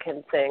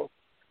American thing.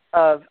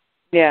 Of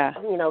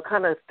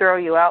kind of throw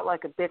you out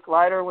like a Bic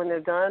lighter when they're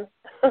done.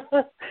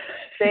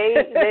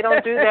 They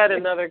don't do that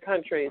in other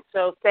countries.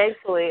 So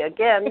thankfully,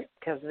 again,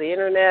 because of the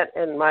internet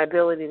and my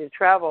ability to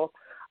travel,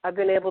 I've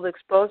been able to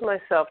expose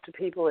myself to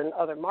people in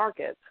other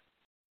markets.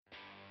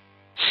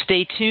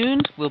 Stay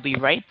tuned. We'll be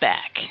right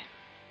back.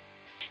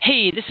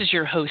 Hey, this is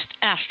your host,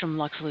 Astrum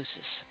Lux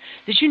Lucis.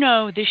 Did you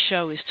know this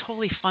show is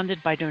totally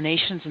funded by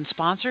donations and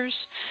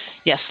sponsors?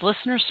 Yes,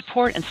 listener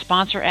support and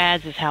sponsor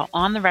ads is how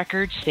On the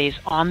Record stays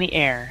on the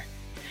air.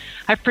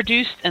 I've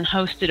produced and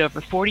hosted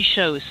over 40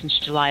 shows since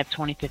July of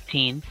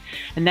 2015,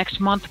 and next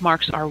month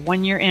marks our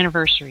 1-year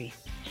anniversary.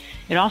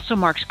 It also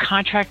marks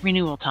contract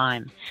renewal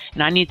time,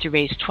 and I need to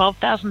raise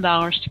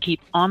 $12,000 to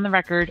keep On the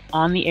Record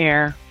on the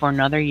air for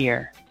another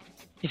year.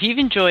 If you've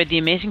enjoyed the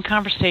amazing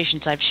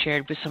conversations I've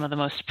shared with some of the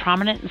most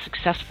prominent and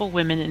successful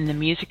women in the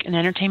music and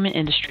entertainment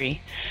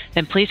industry,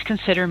 then please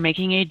consider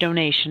making a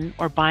donation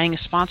or buying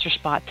a sponsor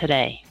spot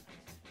today.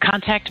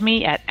 Contact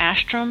me at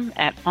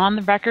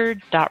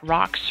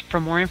astrum@ontherecord.rocks for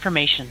more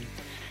information.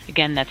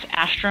 Again, that's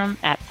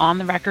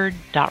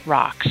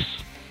astrum@ontherecord.rocks.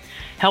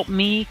 Help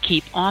me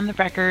keep On the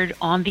Record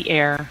on the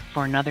air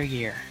for another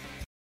year.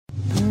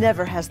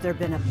 Never has there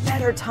been a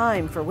better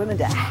time for women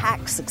to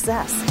hack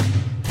success.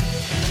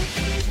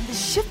 The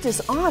shift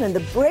is on and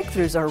the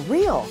breakthroughs are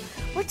real.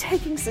 We're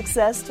taking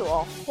success to a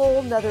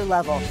whole nother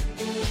level.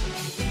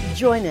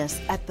 Join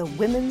us at the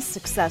Women's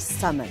Success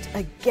Summit,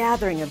 a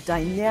gathering of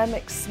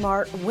dynamic,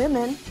 smart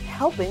women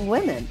helping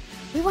women.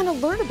 We want to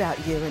learn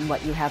about you and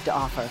what you have to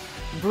offer.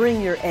 Bring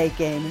your A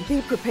game and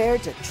be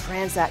prepared to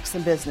transact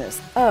some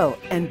business. Oh,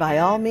 and by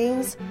all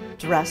means,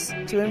 dress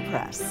to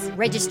impress.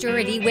 Register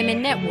at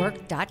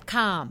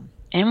eWomenNetwork.com.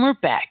 And we're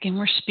back, and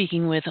we're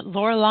speaking with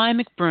Lorelei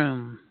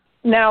McBroom.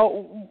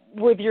 Now,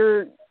 with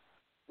your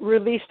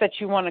release that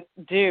you want to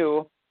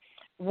do,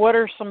 what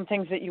are some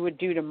things that you would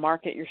do to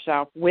market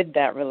yourself with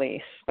that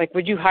release? Like,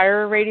 would you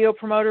hire a radio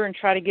promoter and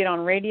try to get on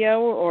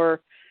radio,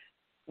 or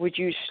would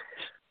you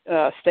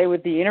stay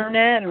with the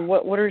internet? And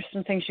what are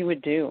some things you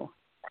would do?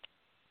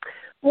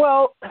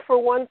 Well, for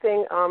one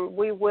thing,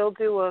 we will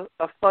do a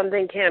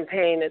funding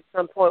campaign at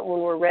some point when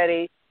we're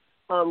ready.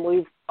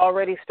 We've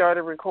already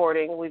started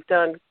recording. We've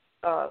done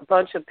a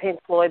bunch of Pink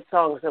Floyd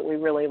songs that we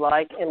really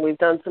like, and we've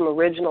done some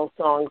original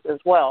songs as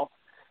well.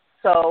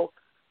 So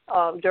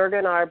Durga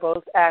and I are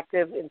both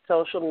active in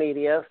social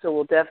media, so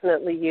we'll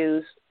definitely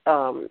use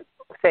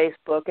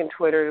Facebook and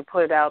Twitter to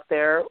put it out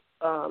there.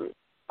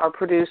 Our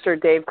producer,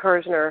 Dave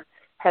Kersner,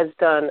 has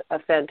done a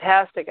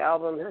fantastic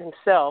album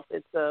himself.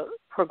 It's a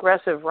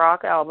progressive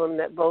rock album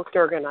that both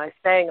Durga and I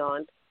sang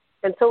on.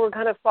 And so we're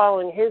kind of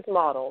following his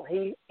model.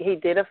 He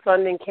did a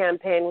funding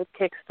campaign with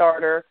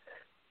Kickstarter.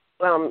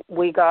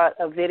 We got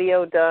a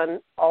video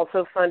done,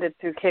 also funded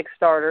through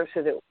Kickstarter,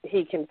 so that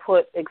he can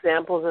put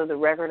examples of the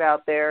record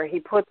out there. He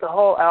put the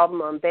whole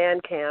album on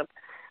Bandcamp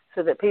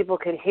so that people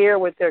can hear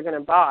what they're going to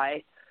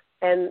buy.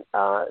 And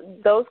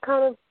those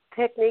kind of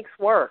techniques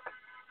work.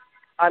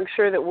 I'm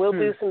sure that we'll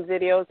do some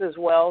videos as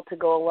well to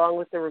go along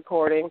with the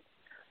recording.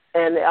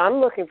 And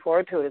I'm looking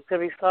forward to it. It's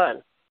going to be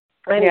fun.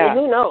 And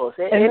who knows?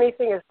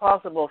 Anything is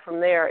possible from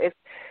there.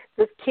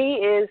 The key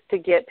is to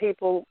get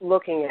people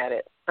looking at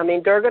it. I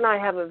mean, Durga and I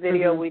have a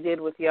video we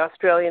did with the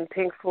Australian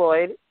Pink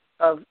Floyd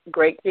of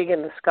Great Gig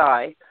in the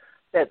Sky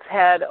that's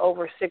had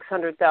over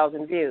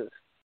 600,000 views.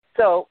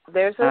 So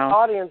there's an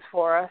audience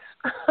for us.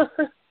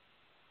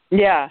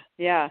 Yeah.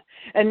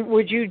 And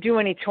would you do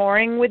any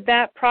touring with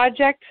that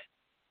project?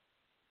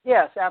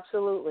 Yes,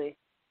 absolutely.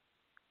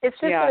 It's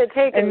just going to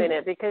take a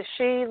minute because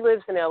she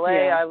lives in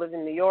L.A., I live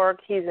in New York,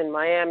 he's in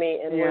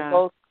Miami, and we're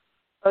both,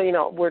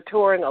 we're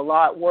touring a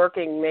lot,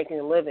 working, making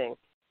a living.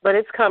 But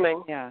it's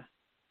coming. Yeah.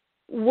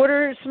 What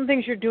are some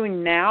things you're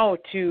doing now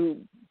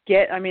to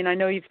get, I mean, I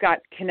know you've got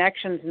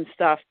connections and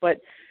stuff, but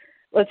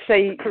let's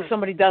say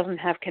somebody doesn't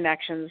have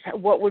connections.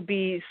 What would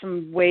be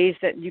some ways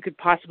that you could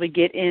possibly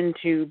get in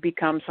to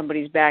become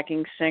somebody's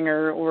backing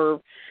singer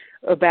or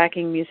a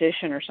backing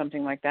musician or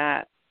something like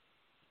that?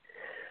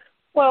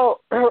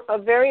 Well, a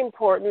very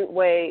important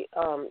way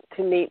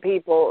to meet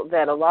people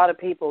that a lot of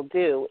people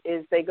do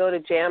is they go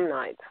to jam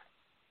nights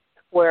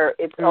where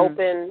it's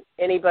open,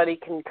 anybody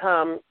can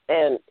come,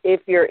 and if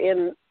you're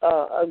in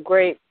a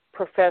great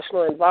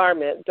professional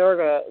environment,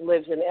 Durga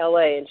lives in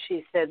L.A., and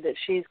she said that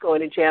she's going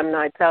to jam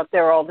nights out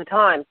there all the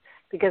time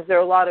because there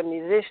are a lot of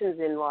musicians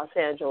in Los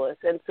Angeles,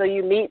 and so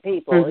you meet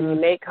people and you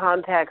make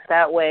contacts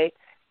that way.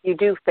 You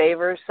do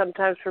favors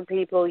sometimes for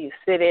people. You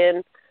sit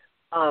in.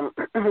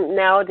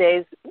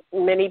 Nowadays,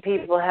 many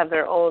people have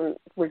their own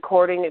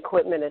recording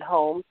equipment at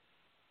home,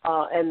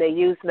 and they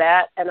use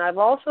that. And I've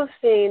also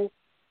seen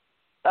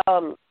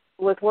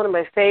with one of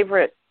my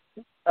favorite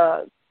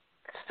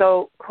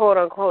so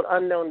quote-unquote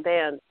unknown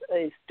bands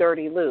is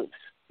Dirty Loops.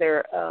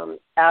 They're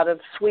out of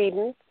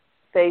Sweden.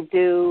 They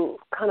do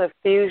kind of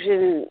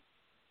fusion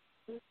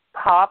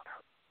pop,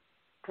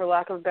 for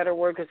lack of a better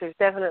word, because there's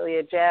definitely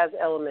a jazz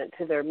element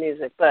to their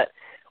music. But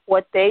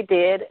what they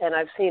did, and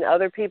I've seen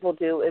other people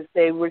do, is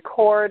they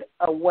record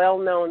a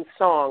well-known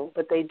song,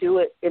 but they do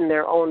it in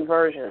their own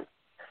version.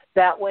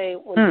 That way,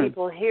 when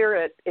people hear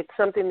it, it's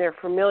something they're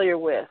familiar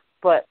with.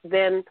 But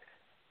then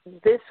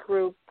this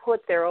group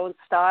put their own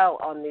style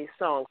on these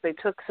songs. They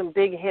took some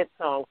big hit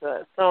songs, a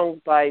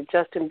song by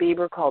Justin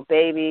Bieber called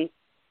Baby,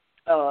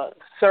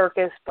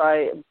 Circus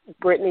by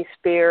Britney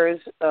Spears,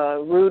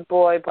 Rude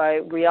Boy by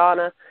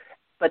Rihanna,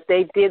 but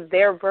they did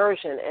their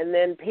version, and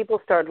then people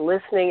started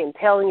listening and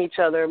telling each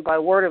other, and by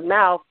word of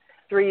mouth,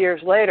 3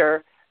 years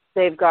later,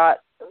 they've got,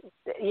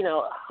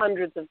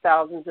 hundreds of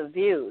thousands of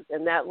views,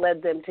 and that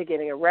led them to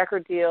getting a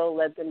record deal,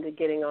 led them to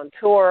getting on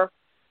tour,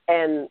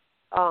 and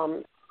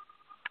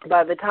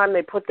by the time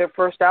they put their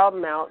first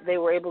album out, they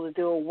were able to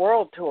do a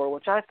world tour,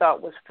 which I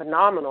thought was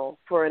phenomenal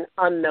for an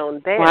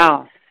unknown band.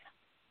 Wow.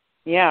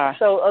 Yeah.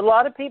 So a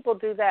lot of people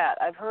do that.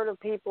 I've heard of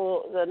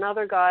people,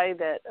 another guy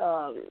that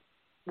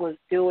was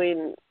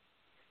doing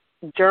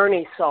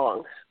Journey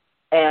songs,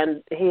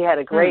 and he had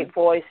a great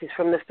voice. He's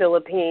from the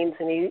Philippines,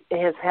 and he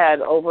has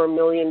had over 1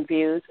 million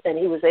views, and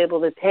he was able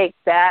to take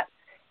that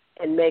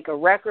and make a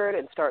record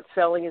and start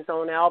selling his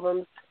own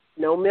albums.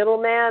 No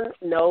middleman,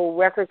 no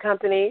record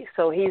company,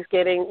 so he's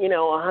getting,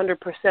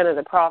 100% of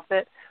the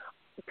profit.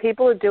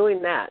 People are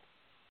doing that.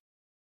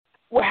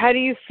 Well, how do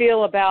you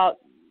feel about,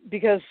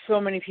 because so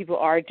many people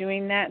are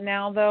doing that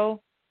now,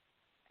 though,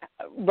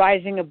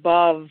 rising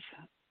above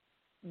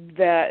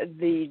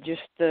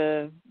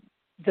the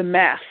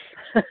mess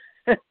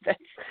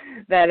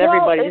that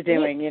everybody's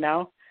doing,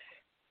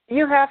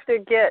 You have to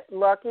get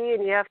lucky,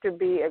 and you have to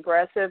be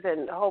aggressive,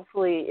 and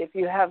hopefully if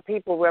you have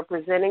people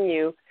representing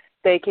you,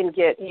 they can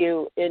get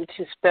you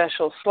into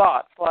special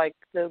slots, like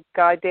the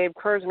guy Dave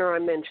Kersner I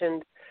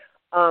mentioned,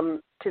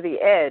 to the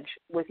Edge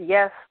with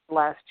Yes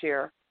last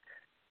year,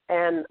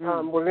 and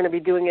we're going to be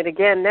doing it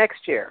again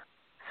next year.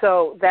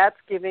 So that's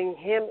giving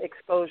him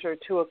exposure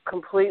to a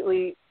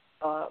completely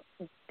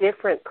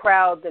different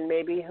crowd than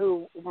maybe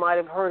who might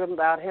have heard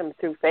about him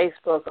through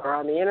Facebook or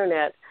on the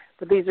Internet.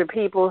 But these are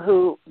people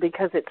who,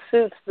 because it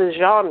suits the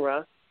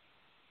genre,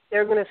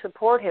 they're going to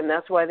support him.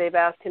 That's why they've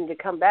asked him to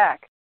come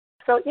back.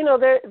 So,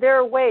 there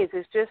are ways.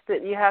 It's just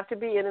that you have to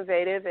be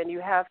innovative and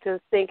you have to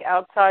think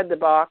outside the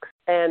box,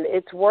 and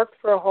it's worked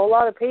for a whole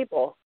lot of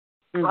people.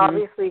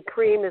 Obviously,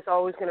 cream is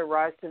always going to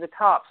rise to the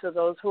top, so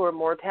those who are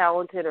more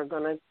talented are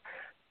going to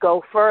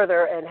go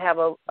further and have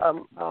a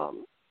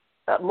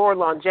more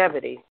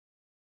longevity.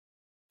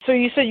 So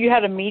you said you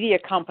had a media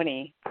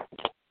company,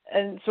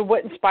 and so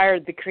what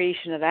inspired the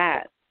creation of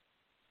that?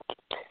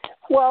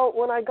 Well,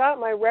 when I got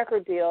my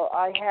record deal,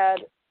 I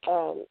had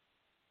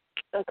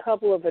a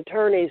couple of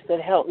attorneys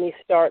that helped me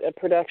start a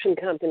production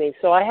company.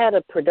 So I had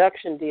a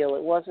production deal.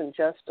 It wasn't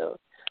just an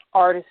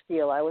artist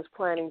deal. I was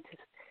planning to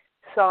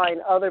sign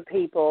other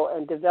people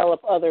and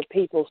develop other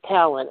people's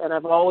talent, and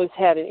I've always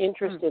had an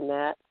interest in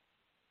that.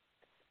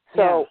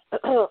 So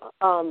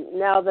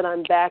now that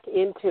I'm back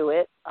into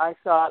it, I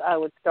thought I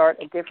would start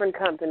a different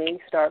company,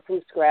 start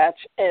from scratch,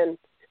 and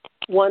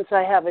once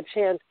I have a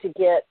chance to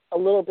get a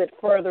little bit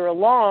further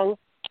along,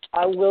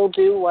 I will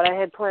do what I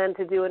had planned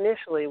to do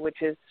initially,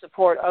 which is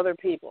support other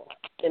people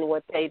in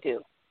what they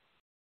do.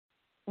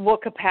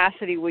 What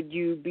capacity would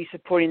you be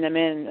supporting them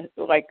in,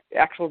 like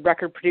actual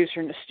record producer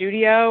in the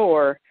studio,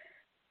 or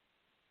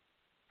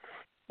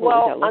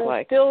what would that look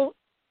like?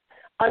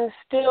 I'm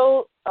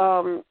still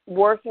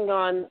working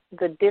on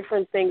the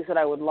different things that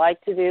I would like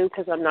to do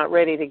because I'm not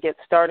ready to get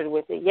started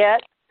with it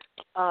yet.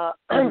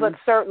 But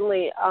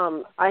certainly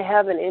I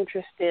have an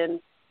interest in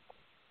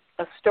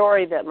a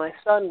story that my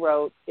son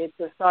wrote. It's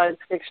a science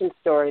fiction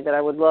story that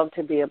I would love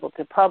to be able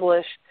to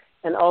publish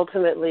and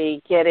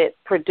ultimately get it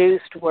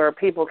produced where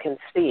people can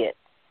see it,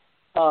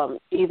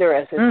 either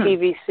as a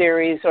TV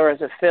series or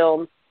as a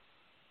film.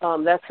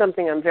 That's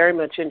something I'm very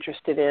much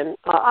interested in.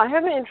 I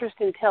have an interest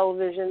in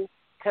television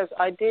because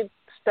I did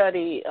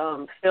study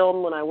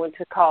film when I went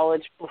to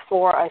college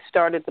before I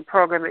started the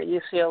program at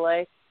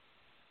UCLA.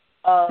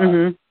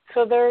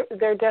 So there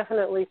are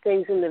definitely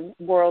things in the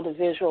world of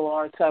visual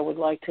arts I would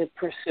like to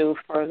pursue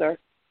further.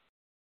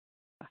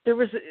 There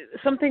was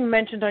something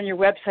mentioned on your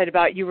website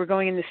about you were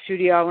going in the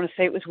studio. I want to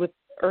say it was with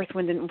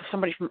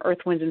somebody from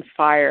Earth, Wind and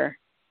Fire,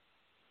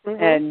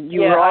 and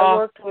you were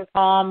all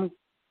calm.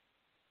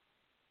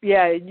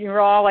 Yeah, you were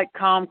all like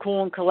calm,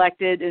 cool, and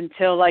collected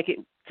until like it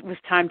was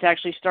time to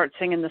actually start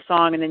singing the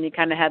song, and then you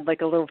kind of had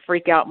like a little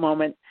freak out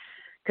moment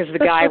because the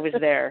guy was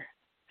there.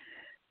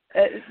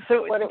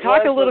 So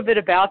talk a little bit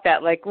about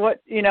that. Like what's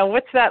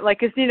that like?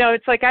 Because,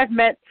 it's like I've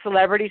met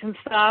celebrities and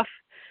stuff,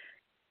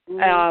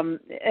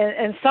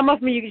 and some of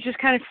them you just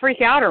kind of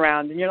freak out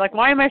around, and you're like,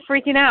 why am I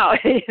freaking out?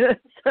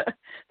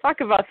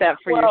 Talk about that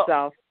for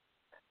yourself.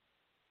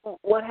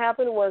 What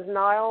happened was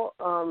Nile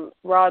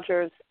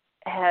Rodgers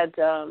had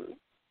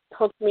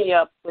hooked me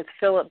up with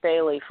Philip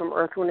Bailey from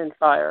Earth, Wind and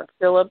Fire.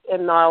 Philip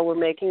and Nile were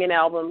making an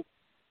album.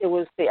 It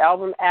was the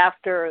album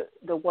after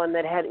the one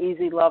that had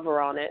Easy Lover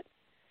on it.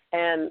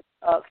 And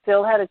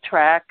Phil had a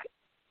track,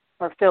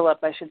 or Philip,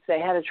 I should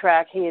say, had a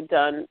track he had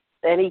done,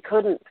 and he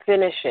couldn't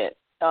finish it.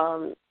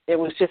 It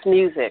was just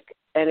music,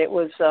 and it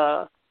was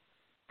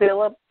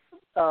Phil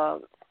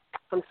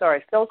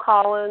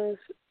Collins,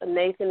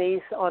 Nathan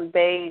East on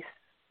bass,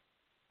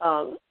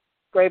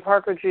 Gray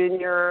Parker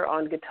Jr.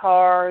 on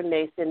guitar,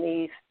 Nathan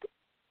East,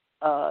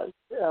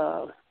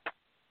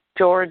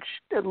 George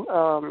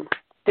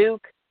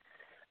Duke.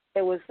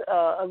 It was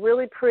a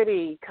really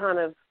pretty kind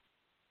of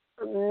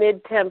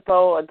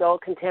mid-tempo,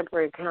 adult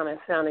contemporary kind of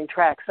sounding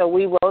track. So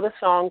we wrote a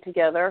song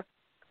together,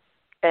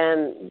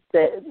 and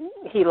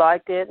he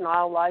liked it, and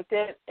I liked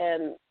it,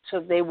 and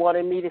so they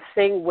wanted me to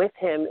sing with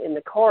him in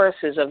the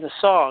choruses of the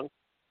song.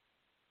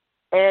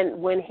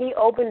 And when he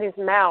opened his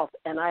mouth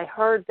and I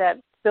heard that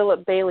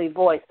Philip Bailey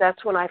voice,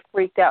 that's when I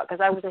freaked out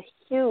because I was a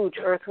huge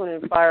Earth, Wind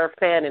and Fire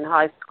fan in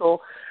high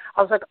school.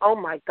 I was like, oh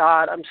my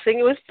God, I'm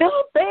singing with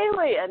Philip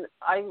Bailey, and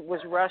I was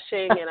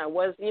rushing, and I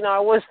was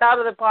out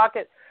of the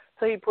pocket.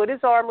 So he put his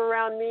arm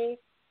around me,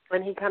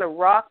 and he kind of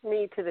rocked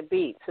me to the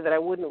beat so that I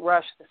wouldn't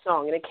rush the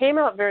song. And it came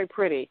out very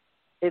pretty.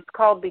 It's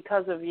called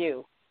Because of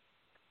You.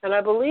 And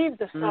I believe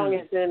the song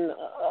is in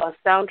a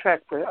soundtrack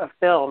for a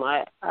film.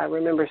 I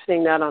remember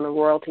seeing that on a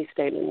royalty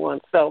statement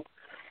once. So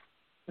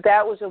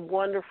that was a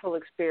wonderful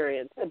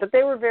experience. But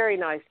they were very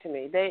nice to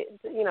me.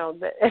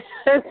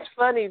 It's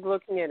funny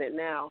looking at it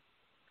now.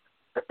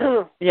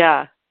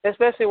 Yeah.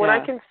 Especially when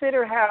I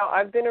consider how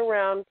I've been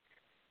around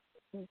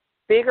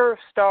bigger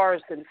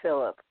stars than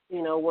Philip,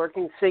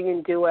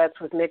 singing duets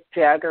with Mick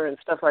Jagger and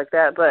stuff like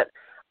that. But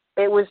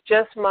it was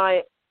just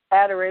my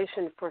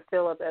adoration for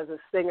Philip as a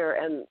singer,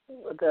 and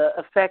the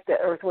effect that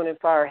Earth, Wind and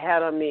Fire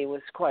had on me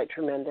was quite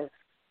tremendous.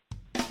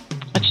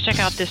 Let's check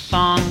out this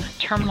song,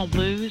 Terminal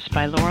Blues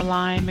by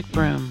Lorelei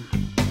McBroom.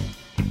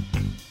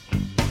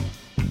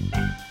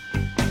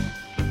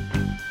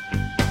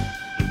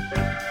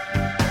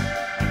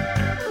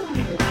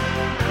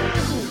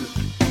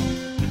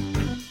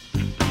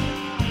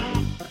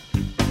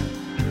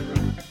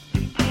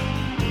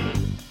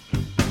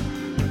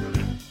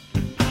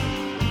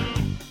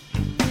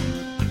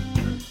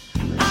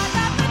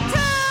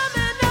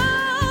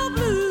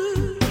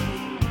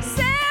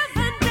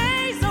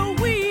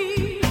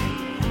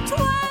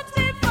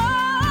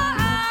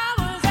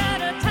 Hours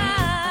at a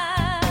time.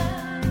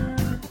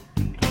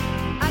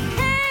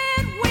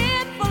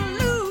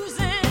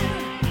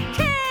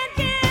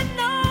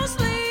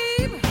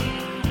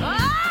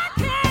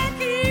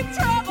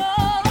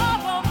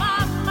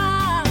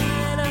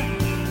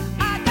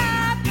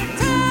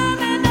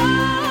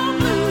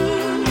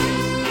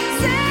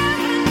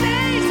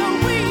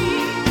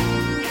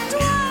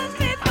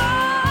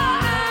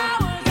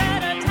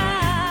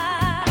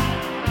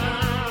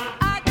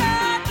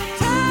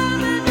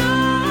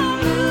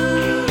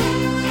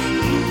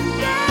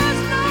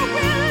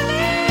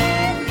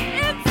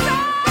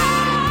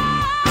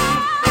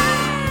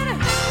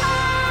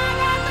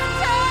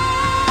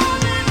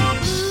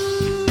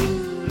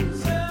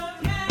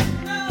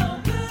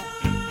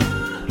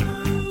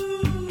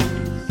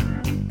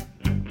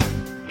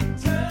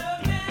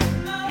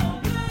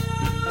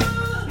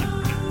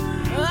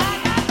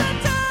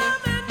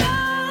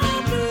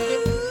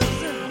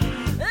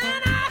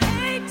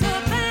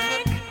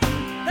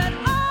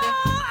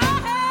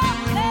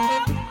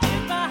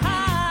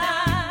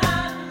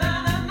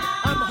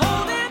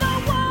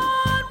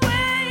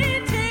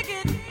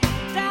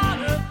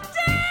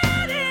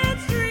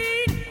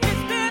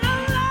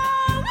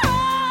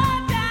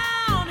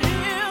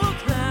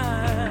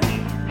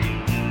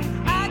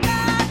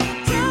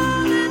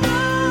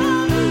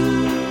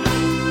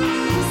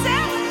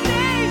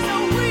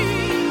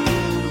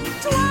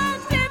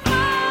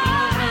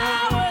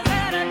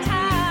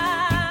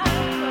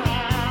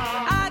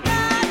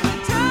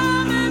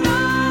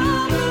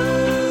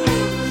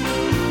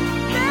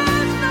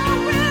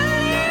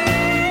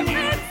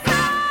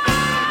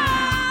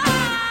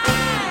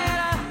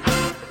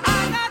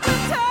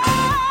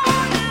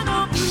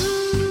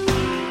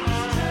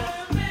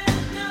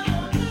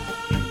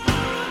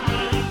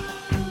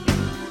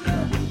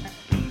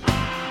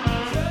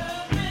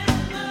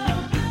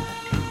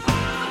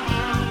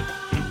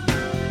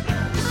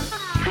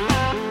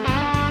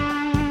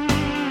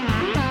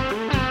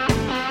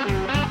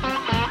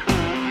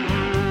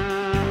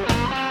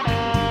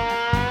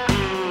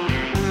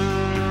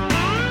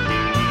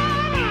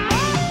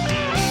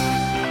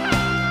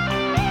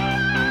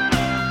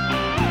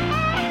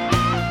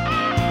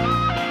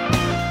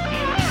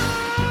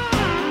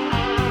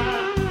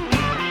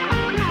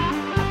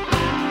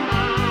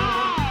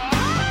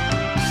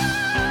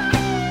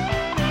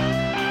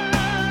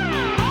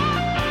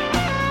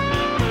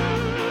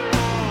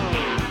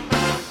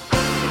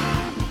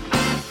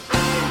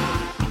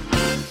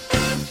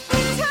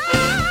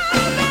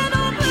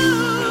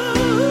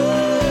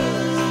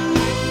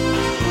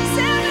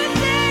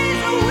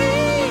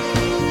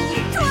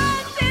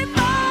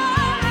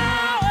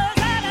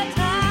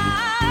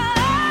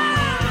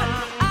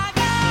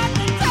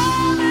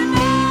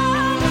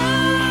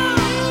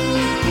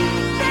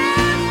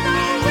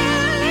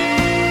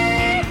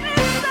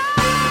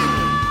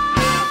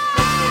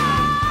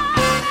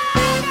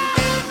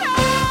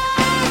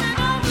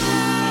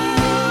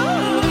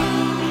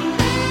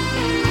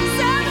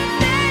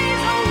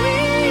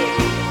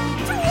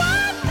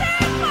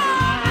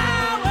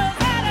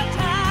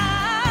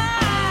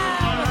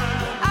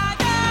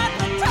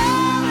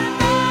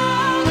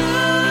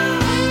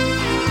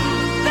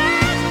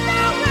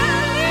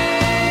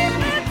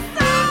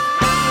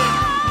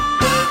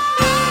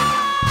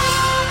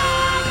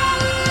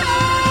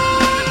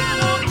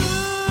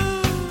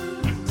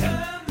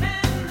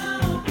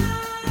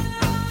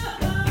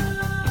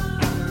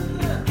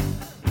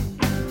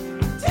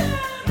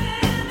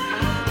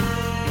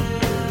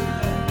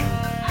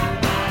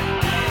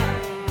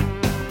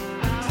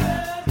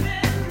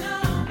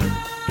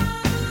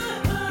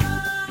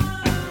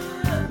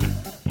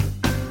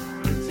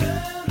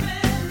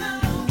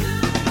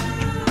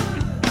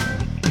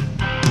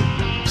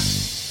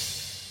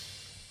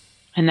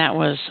 And that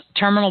was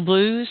Terminal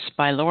Blues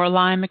by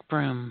Lorelei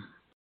McBroom.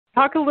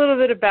 Talk a little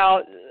bit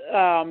about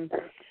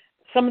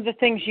some of the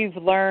things you've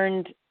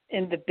learned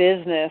in the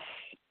business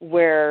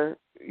where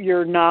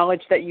your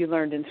knowledge that you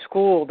learned in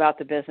school about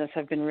the business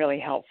have been really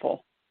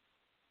helpful.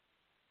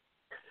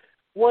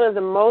 One of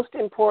the most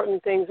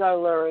important things I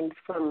learned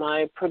from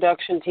my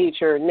production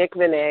teacher, Nick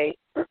Vinay,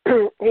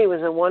 he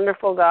was a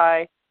wonderful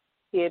guy.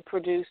 He had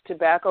produced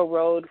Tobacco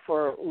Road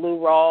for Lou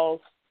Rawls.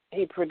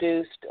 He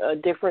produced a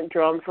different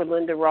drum for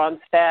Linda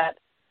Ronstadt.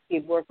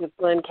 He'd worked with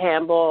Glenn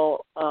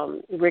Campbell,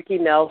 Ricky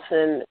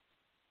Nelson,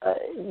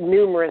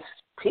 numerous.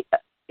 He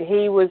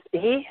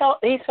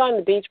signed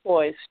the Beach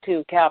Boys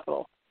to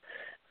Capitol,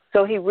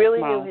 so he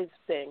really knew his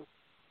thing.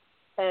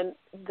 And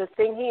the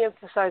thing he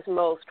emphasized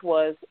most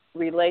was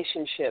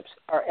relationships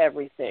are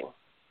everything.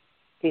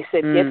 He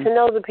said, get to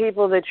know the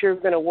people that you're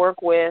going to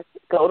work with.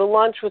 Go to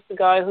lunch with the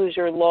guy who's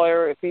your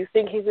lawyer. If you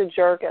think he's a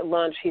jerk at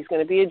lunch, he's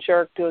going to be a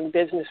jerk doing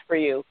business for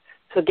you.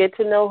 So get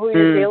to know who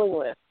you're dealing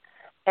with.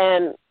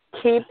 And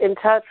keep in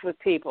touch with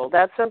people.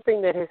 That's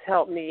something that has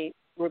helped me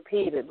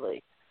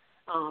repeatedly.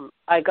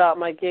 I got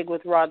my gig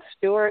with Rod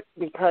Stewart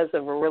because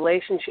of a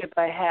relationship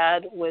I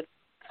had with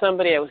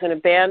somebody I was in a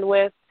band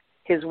with.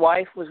 His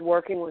wife was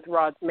working with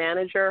Rod's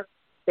manager.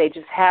 They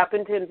just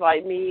happened to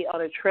invite me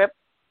on a trip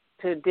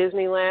to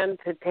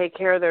Disneyland to take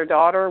care of their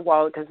daughter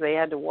because they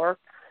had to work.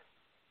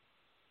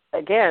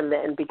 Again,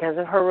 and because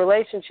of her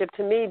relationship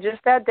to me,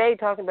 just that day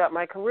talking about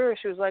my career,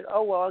 she was like,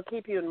 oh, well, I'll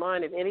keep you in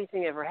mind if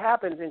anything ever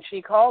happens. And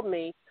she called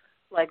me,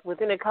 like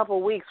within a couple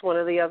of weeks, one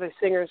of the other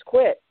singers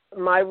quit.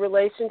 My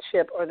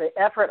relationship or the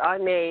effort I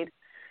made,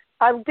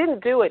 I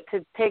didn't do it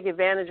to take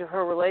advantage of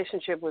her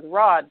relationship with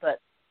Rod, but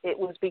it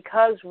was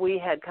because we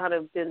had kind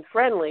of been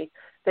friendly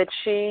that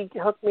she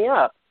hooked me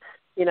up.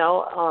 You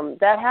know,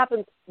 that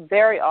happens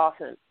very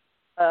often.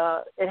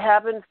 It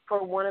happened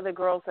for one of the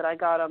girls that I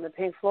got on the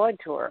Pink Floyd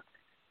tour.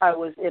 I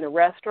was in a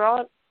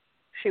restaurant.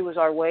 She was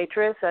our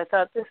waitress. I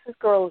thought, this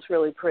girl is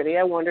really pretty.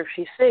 I wonder if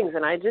she sings.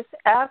 And I just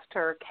asked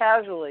her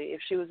casually if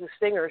she was a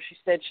singer. She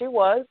said she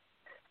was.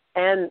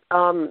 And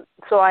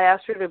so I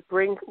asked her to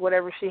bring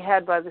whatever she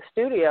had by the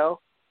studio.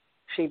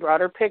 She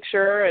brought her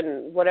picture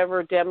and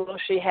whatever demo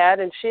she had,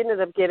 and she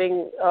ended up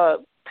getting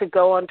to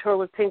go on tour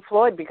with Pink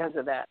Floyd because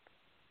of that.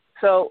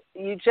 So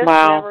you just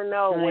never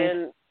know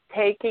when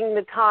taking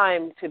the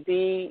time to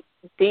be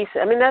decent.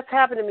 I mean, that's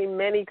happened to me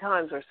many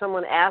times where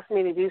someone asked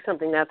me to do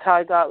something. That's how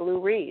I got Lou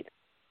Reed.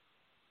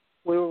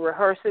 We were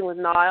rehearsing with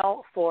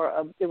Nile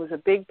it was a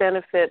big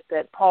benefit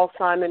that Paul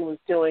Simon was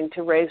doing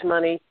to raise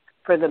money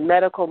for the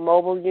medical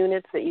mobile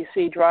units that you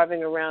see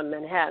driving around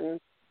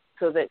Manhattan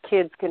so that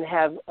kids can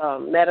have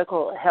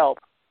medical help.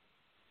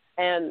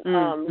 And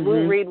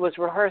Lou Reed was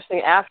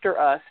rehearsing after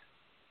us.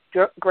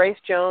 Grace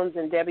Jones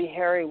and Debbie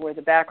Harry were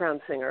the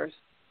background singers,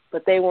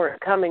 but they weren't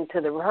coming to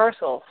the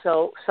rehearsal.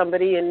 So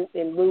somebody in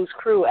Lou's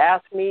crew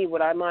asked me, would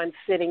I mind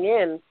sitting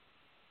in?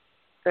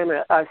 And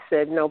I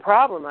said, no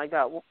problem. I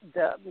got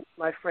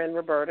my friend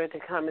Roberta to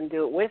come and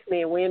do it with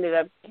me, and we ended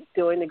up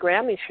doing the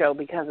Grammy show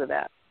because of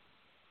that.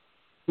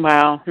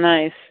 Wow,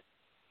 nice.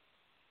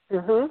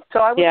 So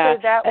I would say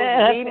that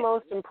was the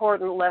most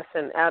important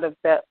lesson out of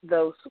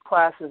those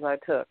classes I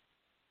took.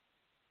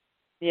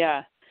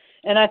 Yeah,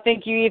 and I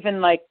think you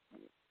even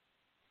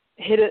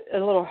hit it a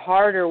little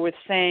harder with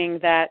saying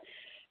that,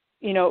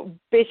 you know,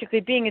 basically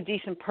being a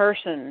decent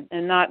person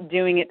and not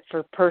doing it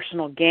for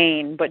personal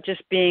gain, but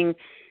just being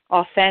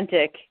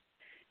authentic.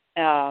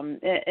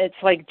 It's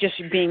like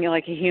just being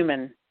like a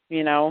human,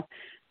 you know,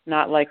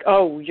 not like,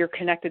 oh, you're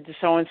connected to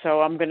so-and-so,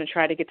 I'm going to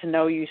try to get to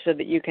know you so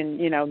that you can,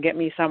 you know, get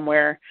me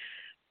somewhere,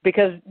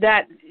 because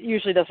that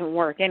usually doesn't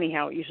work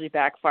anyhow. It usually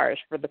backfires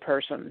for the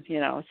person, you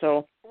know.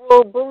 So,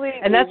 well, believe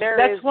and me,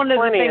 that's one of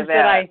the things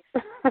that I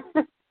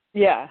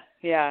Yeah.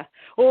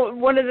 Well,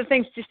 one of the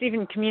things, just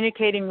even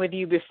communicating with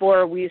you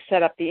before we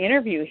set up the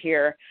interview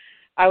here,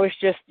 I was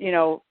just, you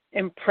know,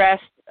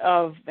 impressed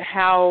of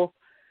how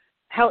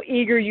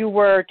eager you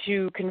were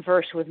to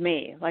converse with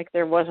me. Like,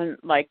 there wasn't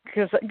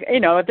because, you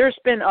know, there's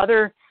been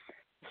other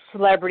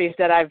celebrities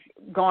that I've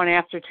gone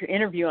after to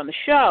interview on the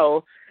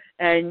show,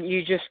 and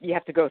you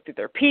have to go through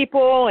their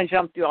people and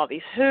jump through all these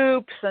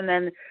hoops, and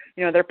then,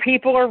 you know, their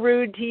people are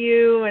rude to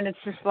you, and it's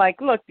just like,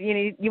 look,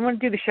 you want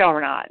to do the show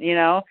or not, you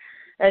know?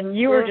 And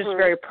you were just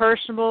very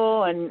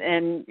personable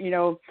and you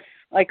know,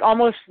 like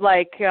almost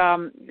like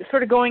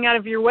sort of going out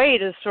of your way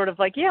to sort of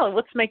like, yeah,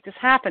 let's make this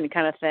happen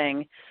kind of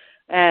thing.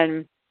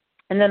 And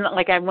then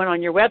like I went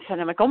on your website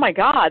and I'm like, oh my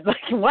God, like,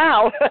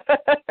 wow,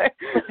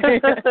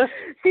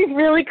 she's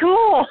really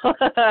cool.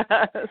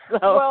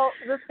 Well,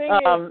 the thing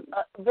is,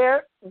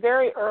 very,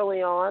 very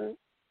early on,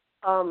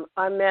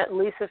 I met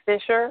Lisa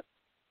Fisher.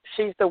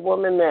 She's the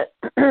woman that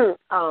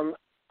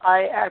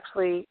I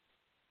actually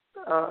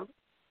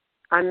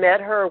I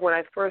met her when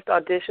I first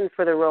auditioned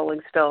for the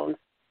Rolling Stones,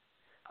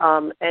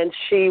 and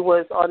she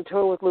was on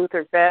tour with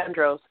Luther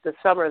Vandross the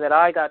summer that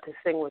I got to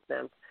sing with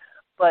them.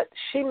 But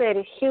she made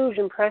a huge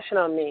impression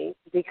on me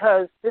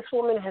because this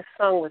woman has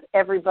sung with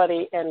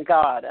everybody and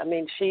God. I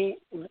mean,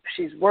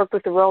 she's worked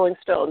with the Rolling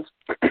Stones,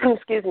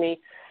 excuse me,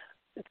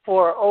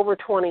 for over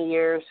 20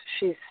 years.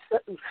 She's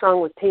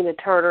sung with Tina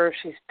Turner.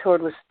 She's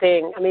toured with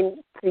Sting. I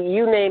mean,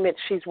 you name it,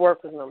 she's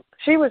worked with them.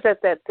 She was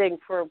at that thing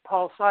for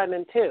Paul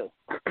Simon, too.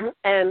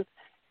 And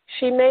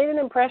she made an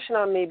impression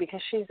on me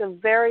because she's a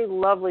very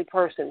lovely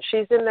person.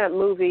 She's in that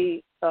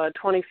movie,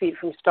 20 Feet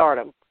from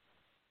Stardom.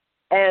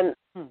 And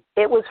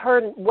it was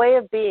her way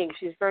of being.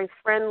 She's very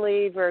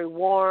friendly, very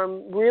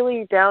warm,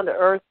 really down to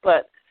earth.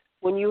 But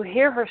when you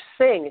hear her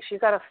sing,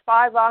 she's got a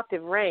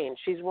 5-octave range.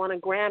 She's won a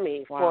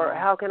Grammy for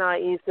How Can I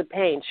Ease the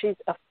Pain. She's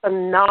a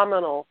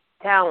phenomenal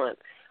talent,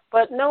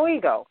 but no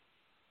ego.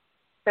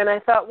 And I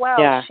thought,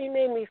 wow, she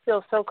made me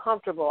feel so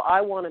comfortable.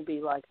 I want to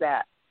be like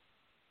that.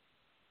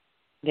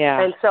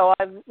 Yeah. And so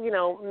I've,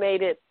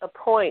 made it a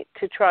point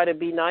to try to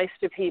be nice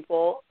to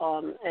people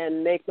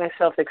and make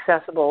myself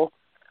accessible,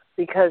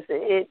 because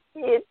it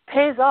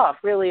pays off,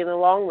 really, in the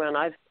long run.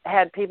 I've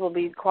had people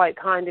be quite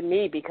kind to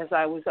me because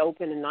I was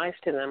open and nice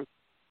to them.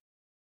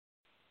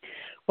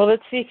 Well,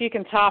 let's see if you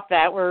can top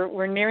that.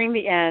 We're nearing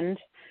the end.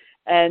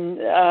 And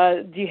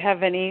do you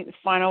have any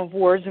final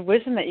words of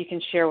wisdom that you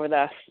can share with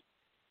us?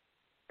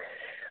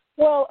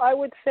 Well, I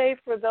would say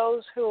for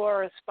those who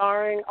are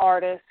aspiring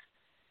artists,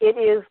 it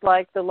is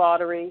like the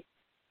lottery.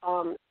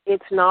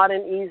 It's not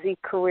an easy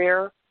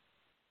career.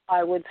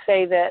 I would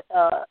say that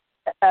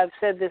I've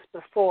said this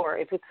before.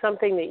 If it's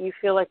something that you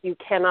feel like you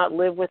cannot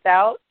live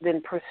without,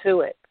 then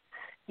pursue it.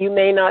 You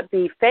may not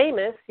be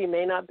famous. You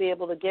may not be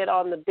able to get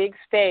on the big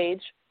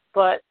stage,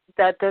 but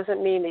that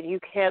doesn't mean that you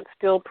can't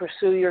still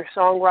pursue your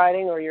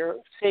songwriting or your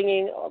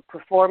singing or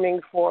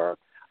performing for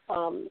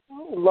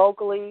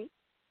locally,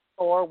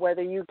 or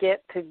whether you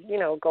get to,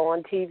 go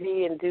on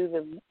TV and do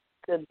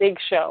the big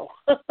show.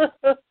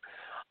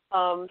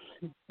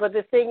 But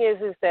the thing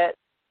is that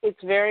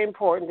it's very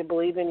important to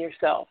believe in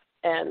yourself.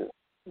 And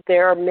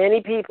there are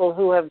many people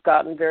who have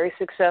gotten very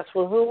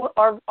successful who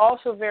are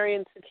also very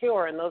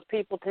insecure, and those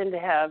people tend to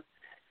have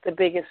the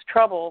biggest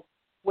trouble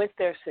with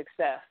their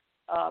success.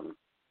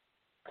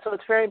 So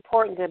it's very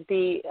important to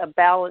be a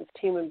balanced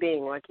human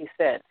being, like you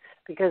said,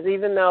 because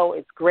even though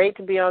it's great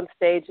to be on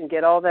stage and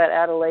get all that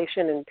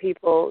adulation and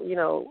people,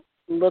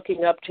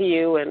 looking up to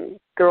you and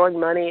throwing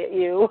money at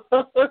you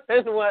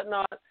and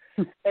whatnot,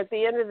 at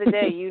the end of the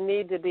day, you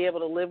need to be able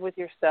to live with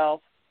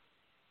yourself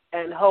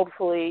and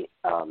hopefully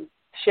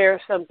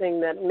share something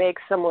that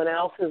makes someone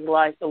else's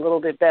life a little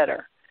bit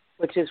better,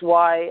 which is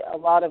why a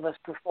lot of us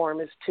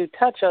perform, is to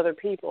touch other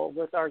people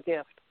with our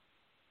gift.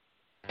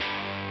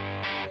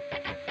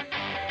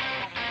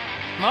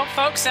 Well,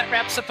 folks, that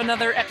wraps up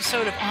another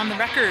episode of On the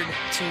Record.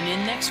 Tune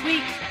in next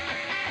week.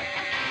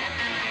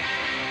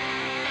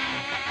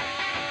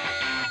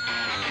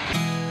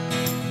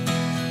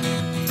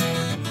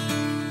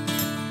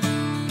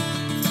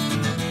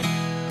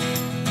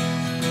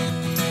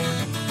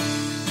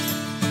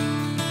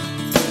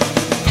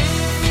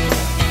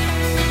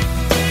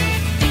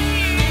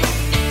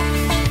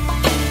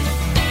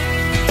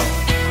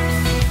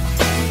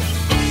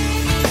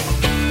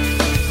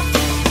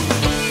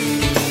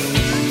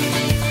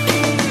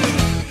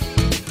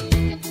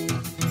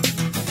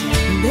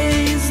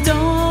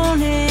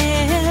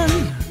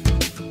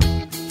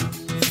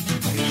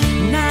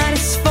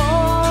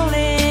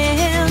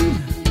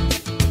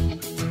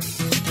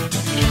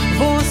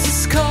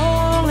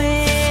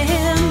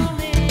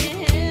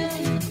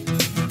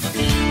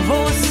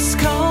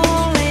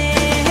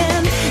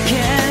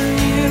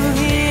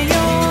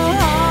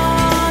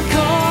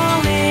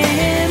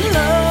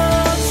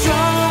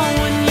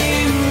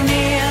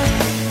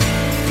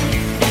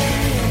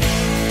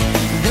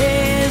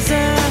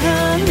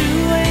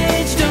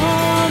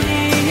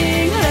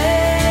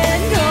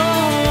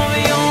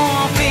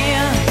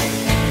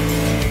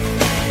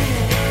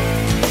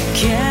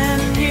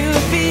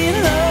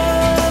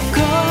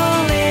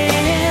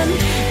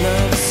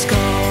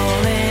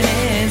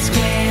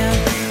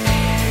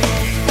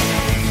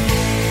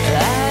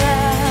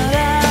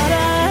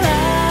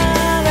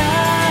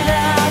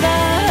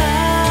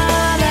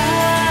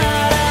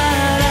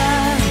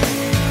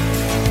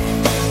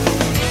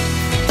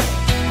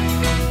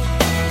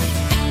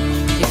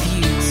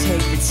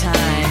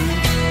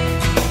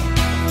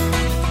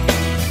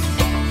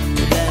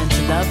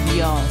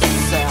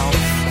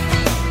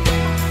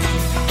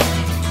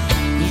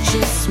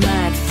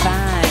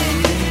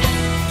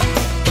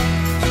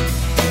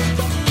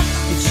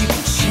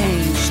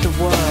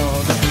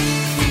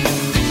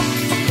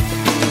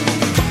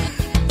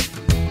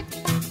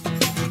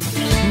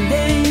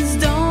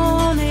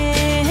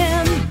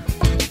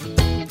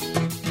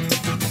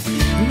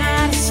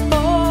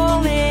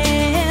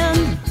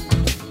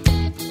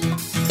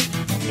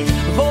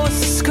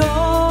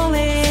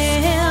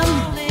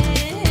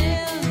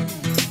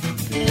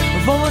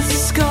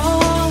 Voices calling.